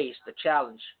not faced the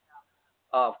challenge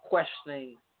of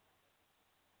questioning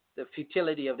the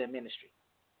futility of their ministry,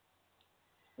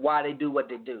 why they do what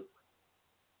they do.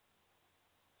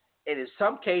 And in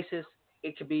some cases,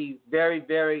 it can be very,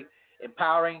 very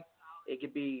empowering. It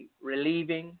can be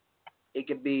relieving. It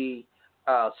can be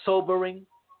sobering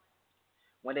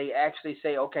when they actually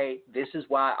say, okay, this is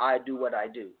why I do what I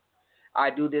do. I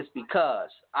do this because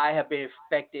I have been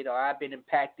affected or I've been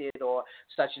impacted or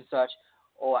such and such,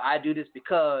 or I do this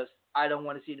because I don't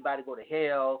want to see anybody go to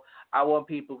hell. I want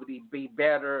people to be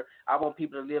better. I want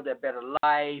people to live that better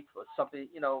life or something,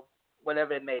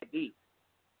 whatever it may be.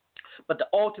 But the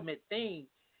ultimate thing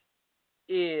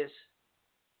is,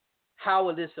 how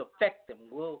will this affect them?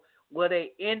 Will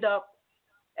they end up,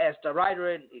 as the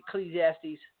writer in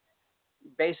Ecclesiastes,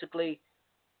 basically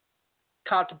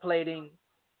contemplating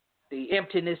the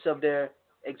emptiness of their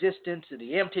existence,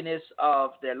 the emptiness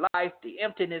of their life, the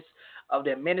emptiness of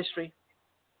their ministry?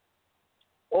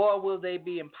 Or will they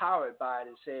be empowered by it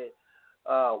and say,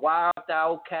 why art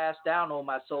thou cast down, O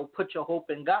my soul? Put your hope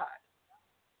in God.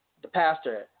 The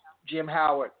pastor, Jim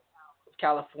Howard of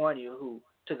California, who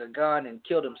took a gun and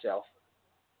killed himself,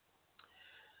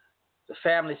 the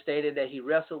family stated that he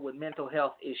wrestled with mental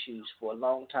health issues for a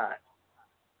long time.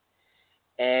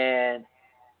 And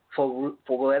for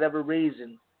whatever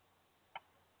reason,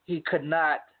 he could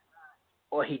not,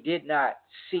 or he did not,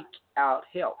 seek out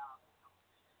help.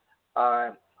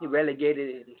 He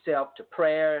relegated himself to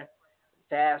prayer,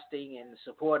 fasting, and the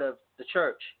support of the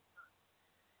church.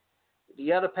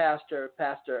 The other pastor,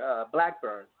 Pastor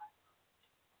Blackburn,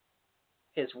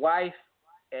 his wife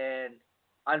and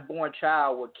unborn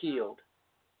child were killed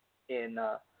in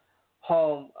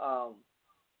home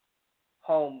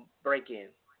break-in,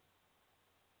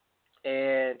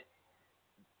 and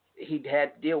he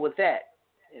had to deal with that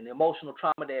and the emotional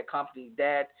trauma that accompanied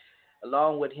that,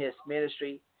 along with his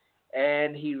ministry.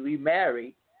 And he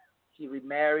remarried. He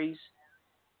remarries,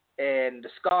 and the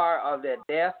scar of that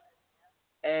death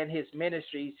and his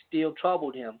ministry still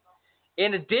troubled him.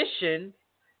 In addition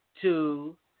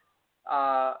to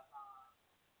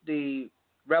the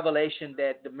revelation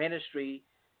that the ministry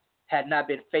had not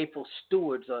been faithful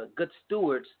stewards or good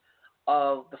stewards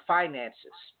of the finances.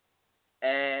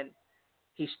 And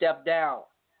he stepped down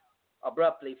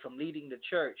abruptly from leading the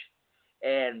church.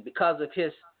 And because of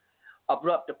his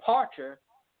abrupt departure,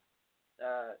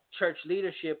 church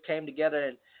leadership came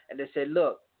together and they said,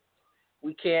 look,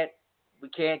 we can't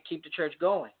keep the church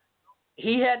going.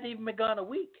 He hadn't even begun a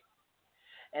week.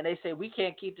 And they say, we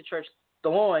can't keep the church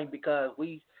going because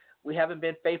we haven't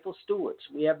been faithful stewards.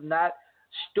 We have not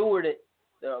stewarded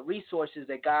the resources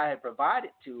that God had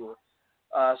provided to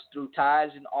us through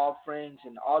tithes and offerings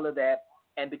and all of that.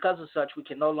 And because of such, we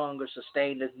can no longer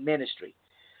sustain this ministry.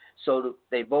 So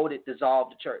they voted to dissolve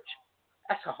the church.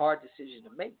 That's a hard decision to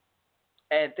make.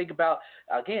 And think about,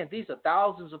 again, these are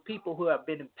thousands of people who have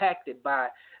been impacted by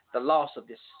the loss of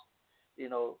this,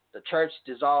 the church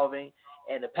dissolving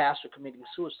and the pastor committing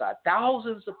suicide.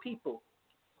 Thousands of people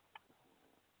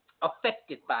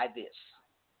affected by this.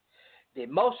 The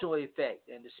emotional effect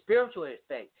and the spiritual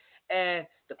effect, and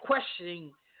the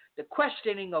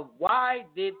questioning of why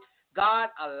did God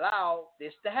allow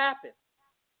this to happen?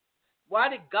 Why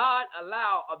did God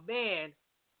allow a man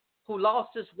who lost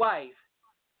his wife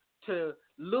to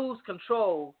lose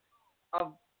control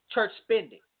of church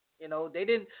spending? They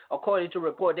didn't, according to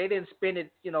report, they didn't spend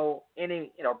it,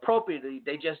 any appropriately.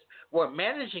 They just weren't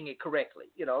managing it correctly,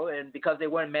 and because they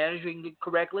weren't managing it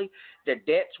correctly, their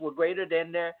debts were greater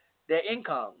than their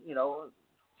income,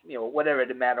 whatever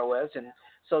the matter was. And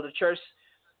so the church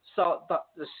saw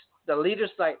the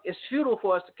leaders like, it's futile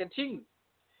for us to continue.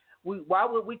 Why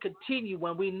would we continue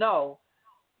when we know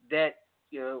that,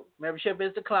 membership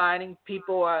is declining,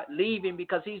 people are leaving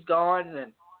because he's gone,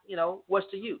 and, what's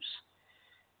the use?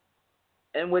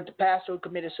 And with the pastor who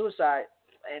committed suicide,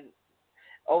 and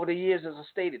over the years, as I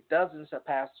stated, dozens of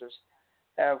pastors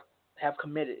have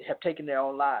taken their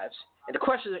own lives. And the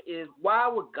question is, why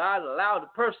would God allow the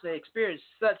person to experience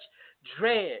such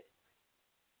dread?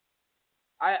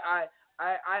 I've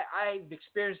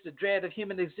experienced the dread of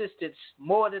human existence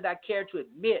more than I care to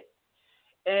admit.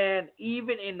 And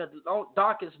even in the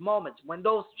darkest moments, when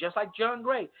those, just like John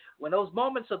Gray, when those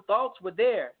moments of thoughts were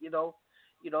there, and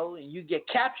you get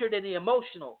captured in the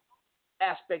emotional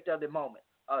aspect of the moment,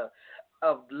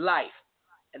 of life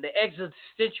and the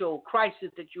existential crisis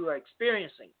that you are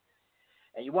experiencing,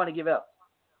 and you want to give up.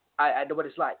 I know what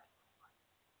it's like.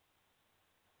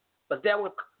 But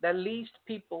that leaves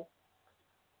people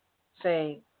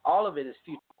saying all of it is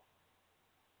futile.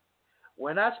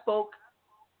 When I spoke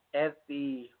at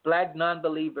the Black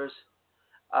Non-Believers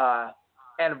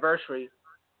anniversary,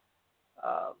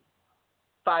 not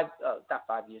 5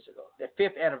 years ago, their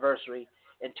 5th anniversary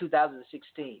in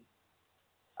 2016,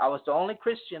 I was the only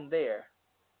Christian there.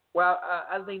 Well,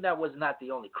 I think that was not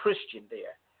the only Christian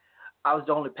there. I was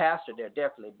the only pastor there,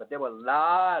 definitely, but there were a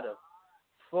lot of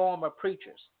former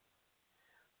preachers,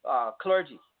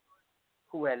 clergy,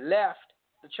 who had left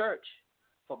the church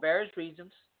for various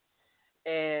reasons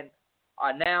and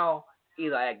are now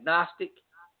either agnostic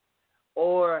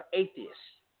or atheists,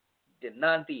 they're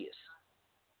non-theists.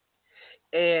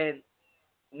 And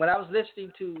when I was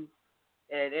listening to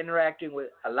and interacting with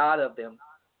a lot of them,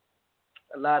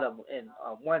 and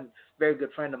one very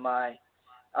good friend of mine,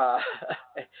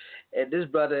 and this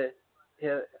brother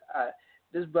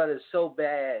is so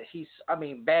bad.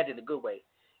 Bad in a good way.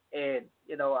 And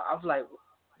I was like,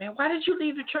 man, why did you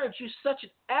leave the church? You're such an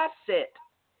asset.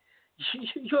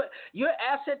 You're an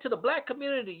asset to the black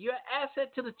community. You're an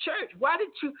asset to the church. Why did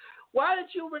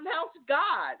you renounce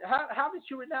God? How did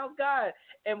you renounce God?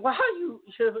 And why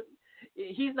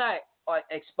he's not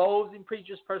exposing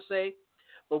preachers per se,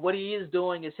 but what he is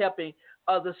doing is helping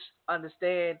others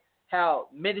understand how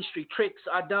ministry tricks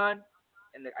are done.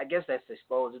 And I guess that's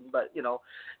exposing, but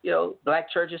black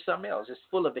church is something else. It's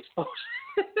full of exposure.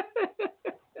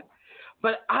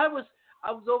 But I was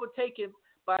overtaken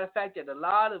by the fact that a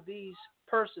lot of these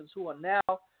persons who are now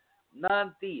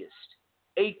non-theists,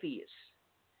 atheists,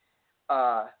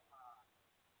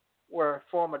 were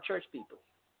former church people.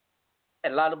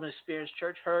 And a lot of them experienced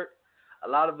church hurt. A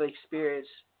lot of them experienced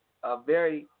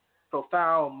very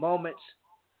profound moments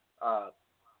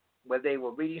where they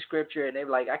were reading scripture and they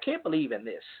were like, I can't believe in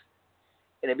this.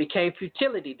 And it became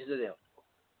futility to them.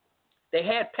 They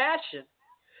had passion.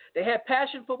 They had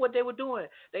passion for what they were doing.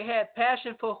 They had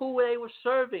passion for who they were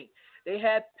serving. They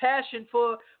had passion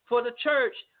for the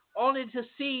church, only to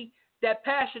see that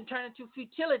passion turn into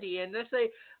futility. And they say,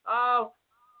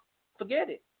 forget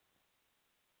it.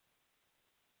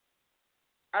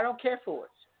 I don't care for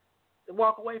it. They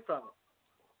walk away from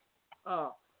it.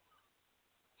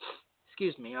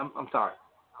 Excuse me, I'm sorry.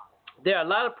 There are a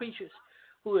lot of preachers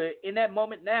who are in that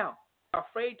moment now are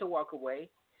afraid to walk away.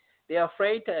 They are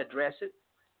afraid to address it.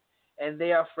 And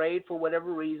they are afraid, for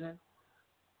whatever reason,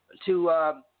 to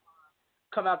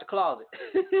come out the closet.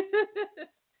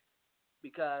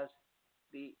 Because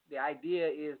the idea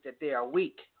is that they are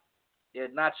weak. They're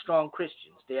not strong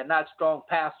Christians. They are not strong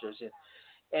pastors.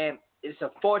 And it's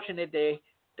unfortunate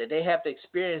that they have to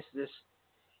experience this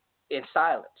in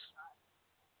silence.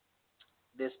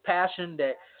 This passion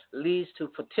that leads to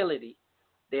fertility,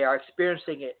 they are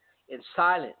experiencing it in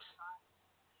silence.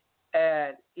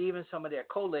 And even some of their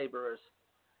co-laborers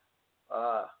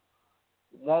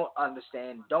won't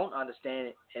understand, don't understand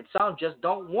it, and some just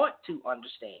don't want to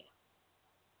understand.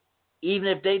 Even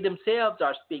if they themselves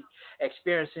are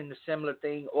experiencing the similar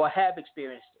thing or have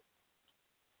experienced it.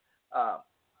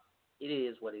 It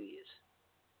is what it is.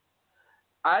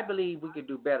 I believe we can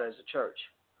do better as a church.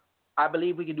 I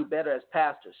believe we can do better as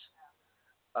pastors.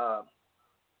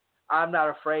 I'm not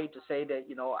afraid to say that,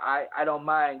 I don't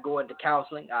mind going to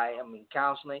counseling. I am in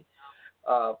counseling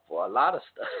for a lot of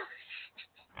stuff.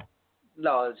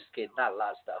 No, I was just kidding. Not a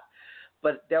lot of stuff.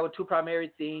 But there were two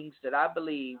primary things that I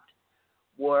believed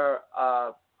were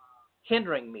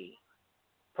hindering me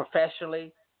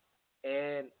professionally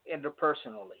and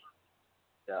interpersonally.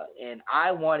 And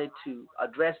I wanted to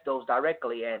address those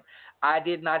directly, and I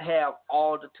did not have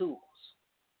all the tools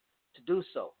to do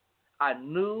so. I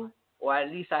knew, or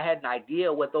at least I had an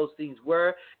idea what those things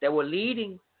were that were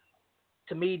leading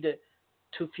to me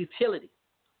to futility.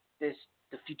 The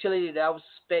futility that I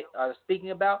was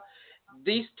speaking about,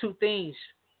 these two things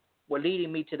were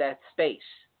leading me to that space.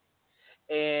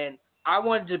 And I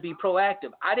wanted to be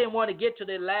proactive. I didn't want to get to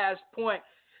the last point,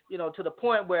 to the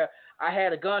point where I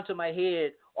had a gun to my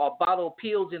head or a bottle of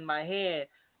pills in my hand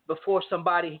before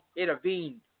somebody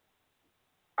intervened.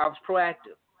 I was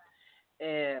proactive.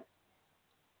 And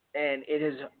it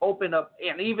has opened up.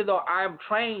 And even though I'm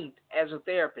trained as a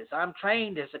therapist, I'm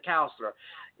trained as a counselor,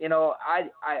 I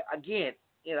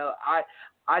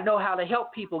know how to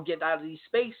help people get out of these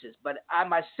spaces. But I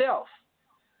myself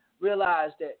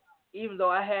realized that even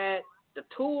though I had the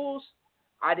tools,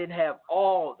 I didn't have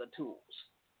all the tools.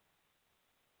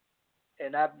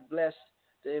 And I'm blessed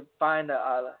to find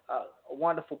a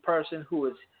wonderful person who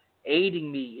is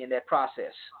aiding me in that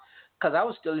process, because I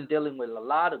was still dealing with a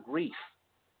lot of grief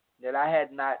that I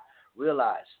had not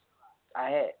realized I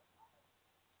had,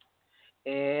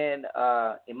 and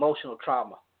emotional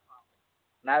trauma.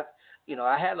 Not,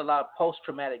 I had a lot of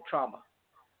post-traumatic trauma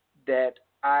that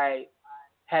I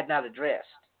had not addressed.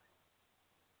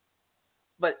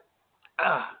 But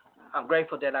I'm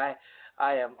grateful that I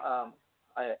am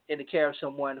in the care of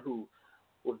someone who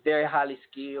was very highly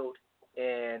skilled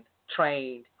and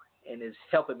trained and is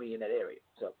helping me in that area.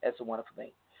 So that's a wonderful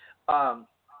thing.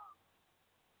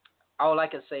 All I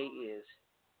can say is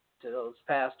to those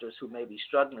pastors who may be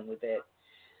struggling with that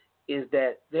is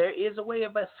that there is a way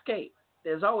of escape.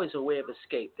 There's always a way of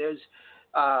escape. There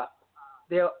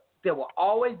will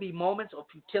always be moments of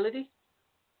futility.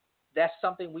 That's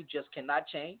something we just cannot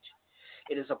change.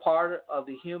 It is a part of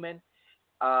the human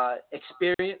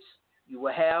experience. You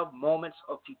will have moments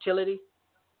of futility,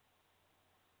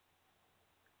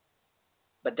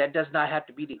 but that does not have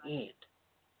to be the end.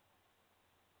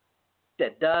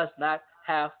 That does not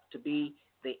have to be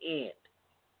the end.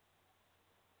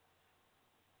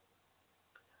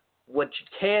 What you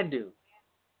can do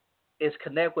is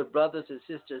connect with brothers and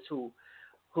sisters who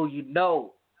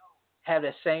have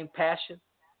that same passion,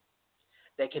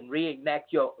 that can reignite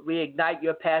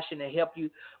your passion and help you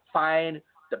find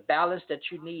the balance that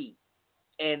you need.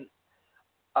 And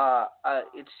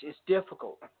it's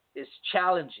difficult, it's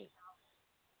challenging,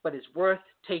 but it's worth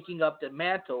taking up the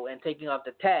mantle and taking up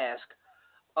the task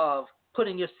of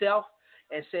putting yourself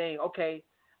and saying, okay,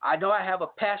 I know I have a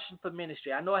passion for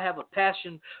ministry. I know I have a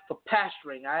passion for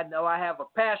pastoring. I know I have a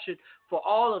passion for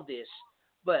all of this,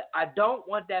 but I don't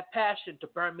want that passion to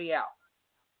burn me out,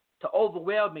 to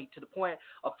overwhelm me to the point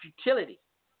of futility.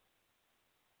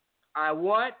 I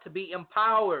want to be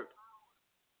empowered.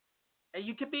 And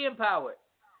you can be empowered.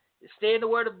 Stay in the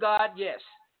Word of God, yes.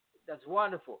 That's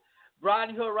wonderful.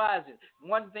 Broaden your horizon.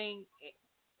 One thing,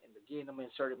 and again, I'm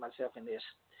inserting myself in this.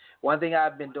 One thing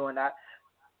I've been doing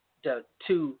to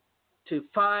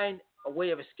find a way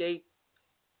of escape,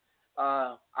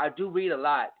 I do read a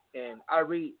lot. And I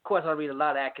read a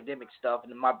lot of academic stuff,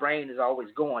 and my brain is always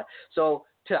going. So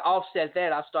to offset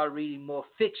that, I started reading more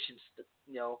fiction,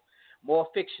 more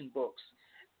fiction books,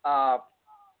 to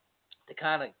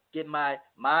kind of get my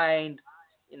mind,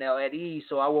 at ease,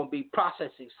 so I won't be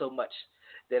processing so much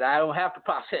that I don't have to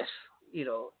process,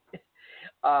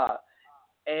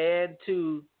 and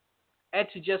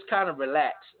to just kind of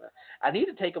relax. I need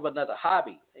to take up another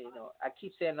hobby. I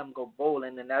keep saying I'm going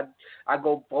bowling, and I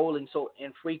go bowling so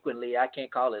infrequently I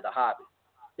can't call it a hobby.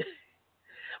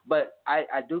 But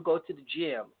I do go to the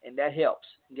gym, and that helps.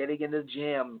 Getting in the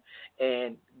gym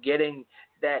and getting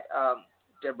that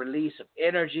the release of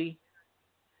energy,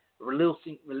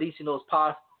 releasing those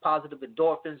positive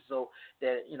endorphins, so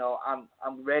that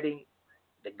I'm ready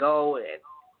to go, and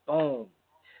boom,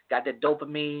 got that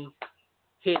dopamine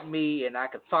hit me, and I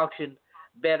can function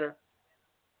better.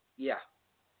 Yeah,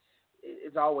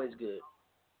 it's always good.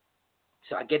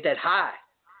 So I get that high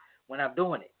when I'm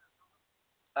doing it.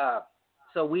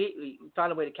 So we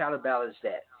find a way to counterbalance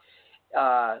that,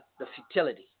 the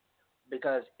futility,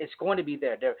 because it's going to be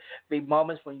there. There will be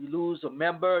moments when you lose a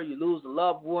member, you lose a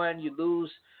loved one, you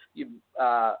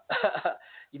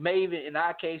may even, in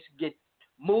our case, get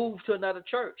moved to another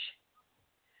church.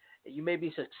 You may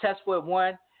be successful at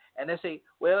one, and they say,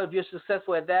 well, if you're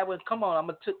successful at that one, come on, I'm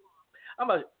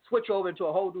gonna switch over into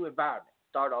a whole new environment,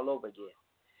 start all over again.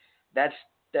 That's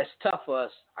tough for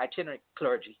us itinerant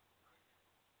clergy.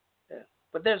 Yeah.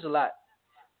 But there's a lot.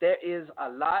 There is a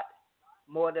lot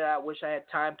more that I wish I had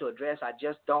time to address. I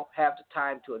just don't have the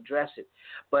time to address it.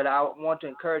 But I want to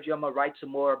encourage you. I'm going to write some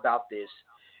more about this.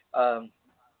 But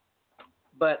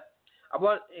I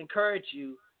want to encourage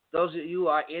you, those of you who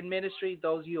are in ministry,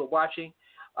 those of you who are watching,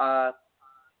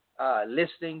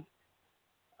 listening,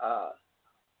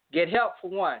 get help for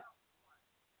one.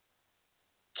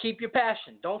 Keep your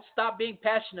passion. Don't stop being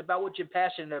passionate about what you're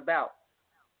passionate about.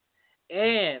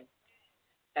 And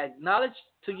acknowledge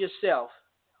to yourself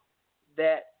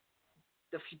that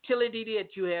the futility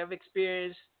that you have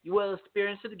experienced, you will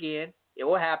experience it again. It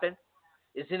will happen.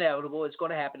 It's inevitable. It's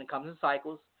going to happen. It comes in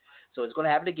cycles. So it's going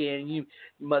to happen again. You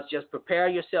must just prepare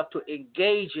yourself to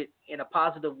engage it in a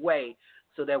positive way,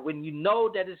 so that when you know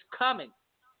that it's coming,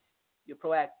 you're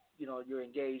proactive. You're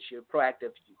engaged. You're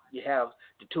proactive. You have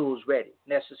the tools ready,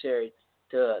 necessary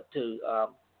to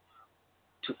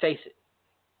face it.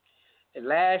 And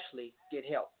lastly, get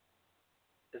help.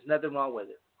 There's nothing wrong with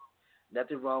it.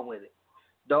 Nothing wrong with it.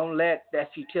 Don't let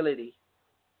that futility,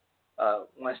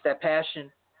 once that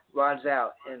passion runs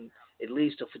out and it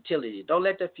leads to futility, don't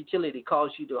let that futility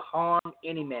cause you to harm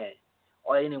any man,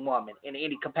 or any woman in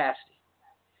any capacity.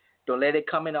 Don't let it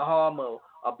come into harm or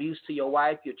abuse to your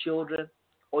wife, your children,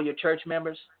 or your church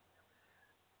members.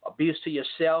 Abuse to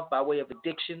yourself by way of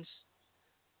addictions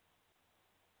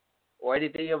or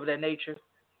anything of that nature.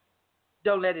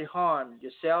 Don't let it harm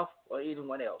yourself or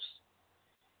anyone else.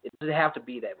 It doesn't have to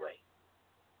be that way.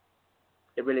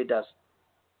 It really doesn't.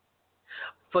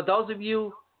 For those of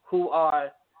you who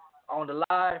are on the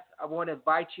live, I want to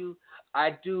invite you.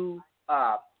 I do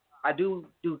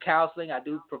counseling. I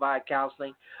do provide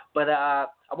counseling, but I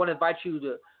want to invite you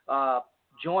to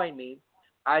join me.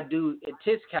 I do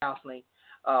intense counseling,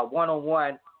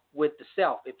 one-on-one with the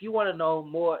self. If you want to know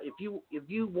more, if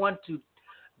you want to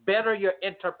better your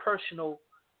interpersonal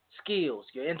skills,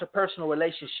 your interpersonal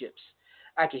relationships,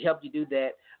 I can help you do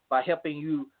that by helping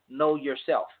you know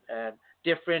yourself and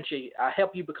differentiate. I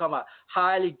help you become a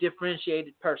highly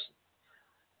differentiated person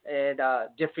and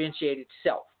differentiated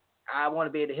self. I want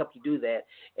to be able to help you do that,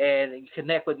 and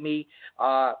connect with me.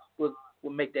 We'll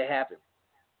make that happen.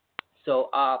 So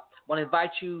I want to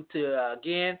invite you to,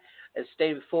 again, as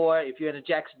stated before, if you're in the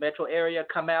Jackson metro area,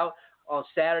 come out on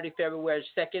Saturday, February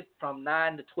 2nd from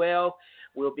 9 to 12.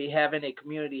 We'll be having a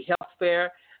community health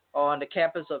fair on the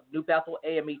campus of New Bethel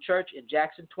AME Church in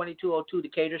Jackson, 2202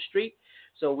 Decatur Street.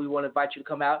 So we want to invite you to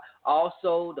come out.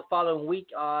 Also, the following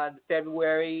week on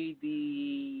February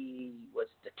the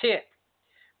 10th,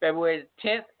 February the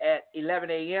 10th at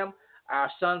 11 a.m., our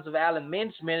Sons of Allen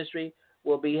Men's Ministry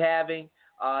will be having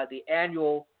the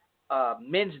annual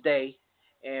Men's Day,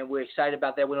 and we're excited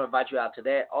about that. We want to invite you out to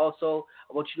that. Also,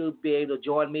 I want you to be able to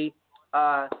join me,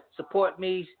 support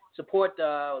the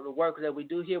work that we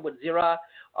do here with Zira,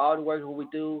 all the work that we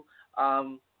do.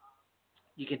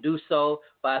 You can do so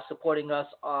by supporting us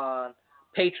on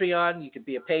Patreon. You can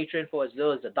be a patron for as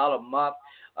little as $1 a month.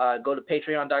 Go to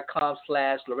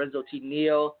patreon.com/Lorenzo T.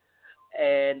 Neal,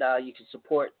 and you can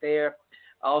support there.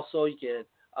 Also, you can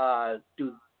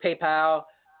do PayPal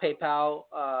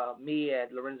me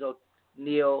at Lorenzo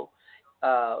Neal.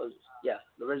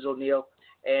 Lorenzo Neal.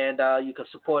 And you can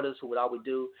support us with all we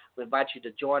do. We invite you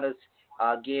to join us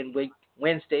again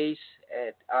Wednesdays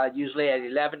at usually at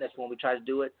 11. That's when we try to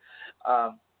do it.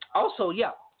 Also, two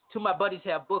of my buddies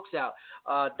have books out.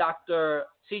 Dr.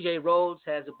 C.J. Rhodes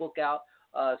has a book out,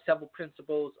 Several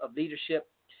Principles of Leadership.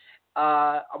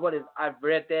 I've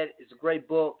read that. It's a great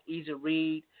book, easy to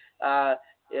read.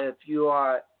 If you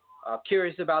are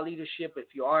curious about leadership,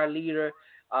 if you are a leader,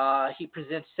 he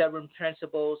presents 7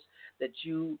 principles that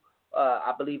you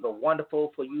I believe are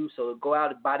wonderful for you. So go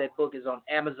out and buy that book. It's on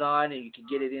Amazon, and you can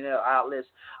get it in our outlets.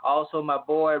 Also, my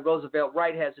boy Roosevelt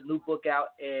Wright has a new book out,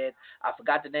 and I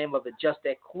forgot the name of it just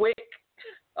that quick.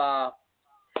 And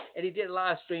he did a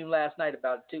live stream last night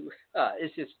about it too.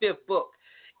 It's his 5th book,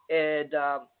 and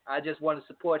I just want to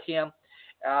support him.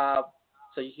 So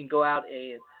you can go out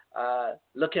and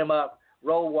look him up,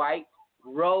 Ro Wright,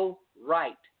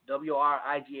 WRIGHT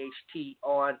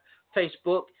on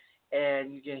Facebook.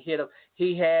 And you can hit him.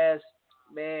 He has,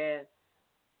 he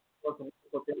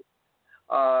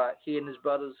and his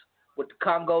brothers with the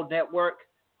Congo Network.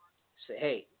 Say,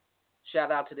 hey,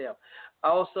 shout out to them.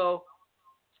 Also,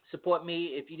 support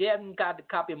me. If you haven't got the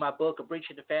copy of my book, A Breach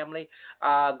in the Family,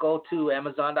 go to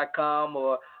Amazon.com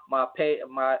or my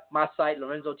site,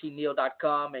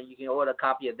 LorenzoTNeal.com, and you can order a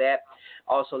copy of that.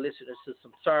 Also, listen to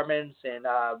some sermons and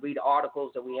read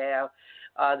articles that we have.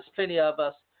 There's plenty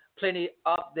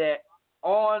up there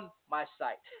on my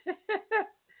site.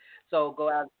 So go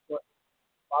out and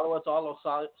follow us all on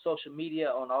social media,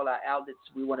 on all our outlets.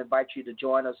 We want to invite you to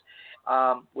join us.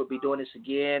 We'll be doing this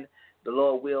again, the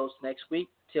Lord wills, next week.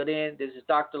 Till then, this is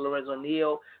Dr. Lorenzo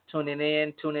Neal, tuning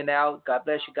in, tuning out. God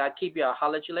bless you. God keep you. I'll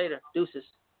holler at you later. Deuces.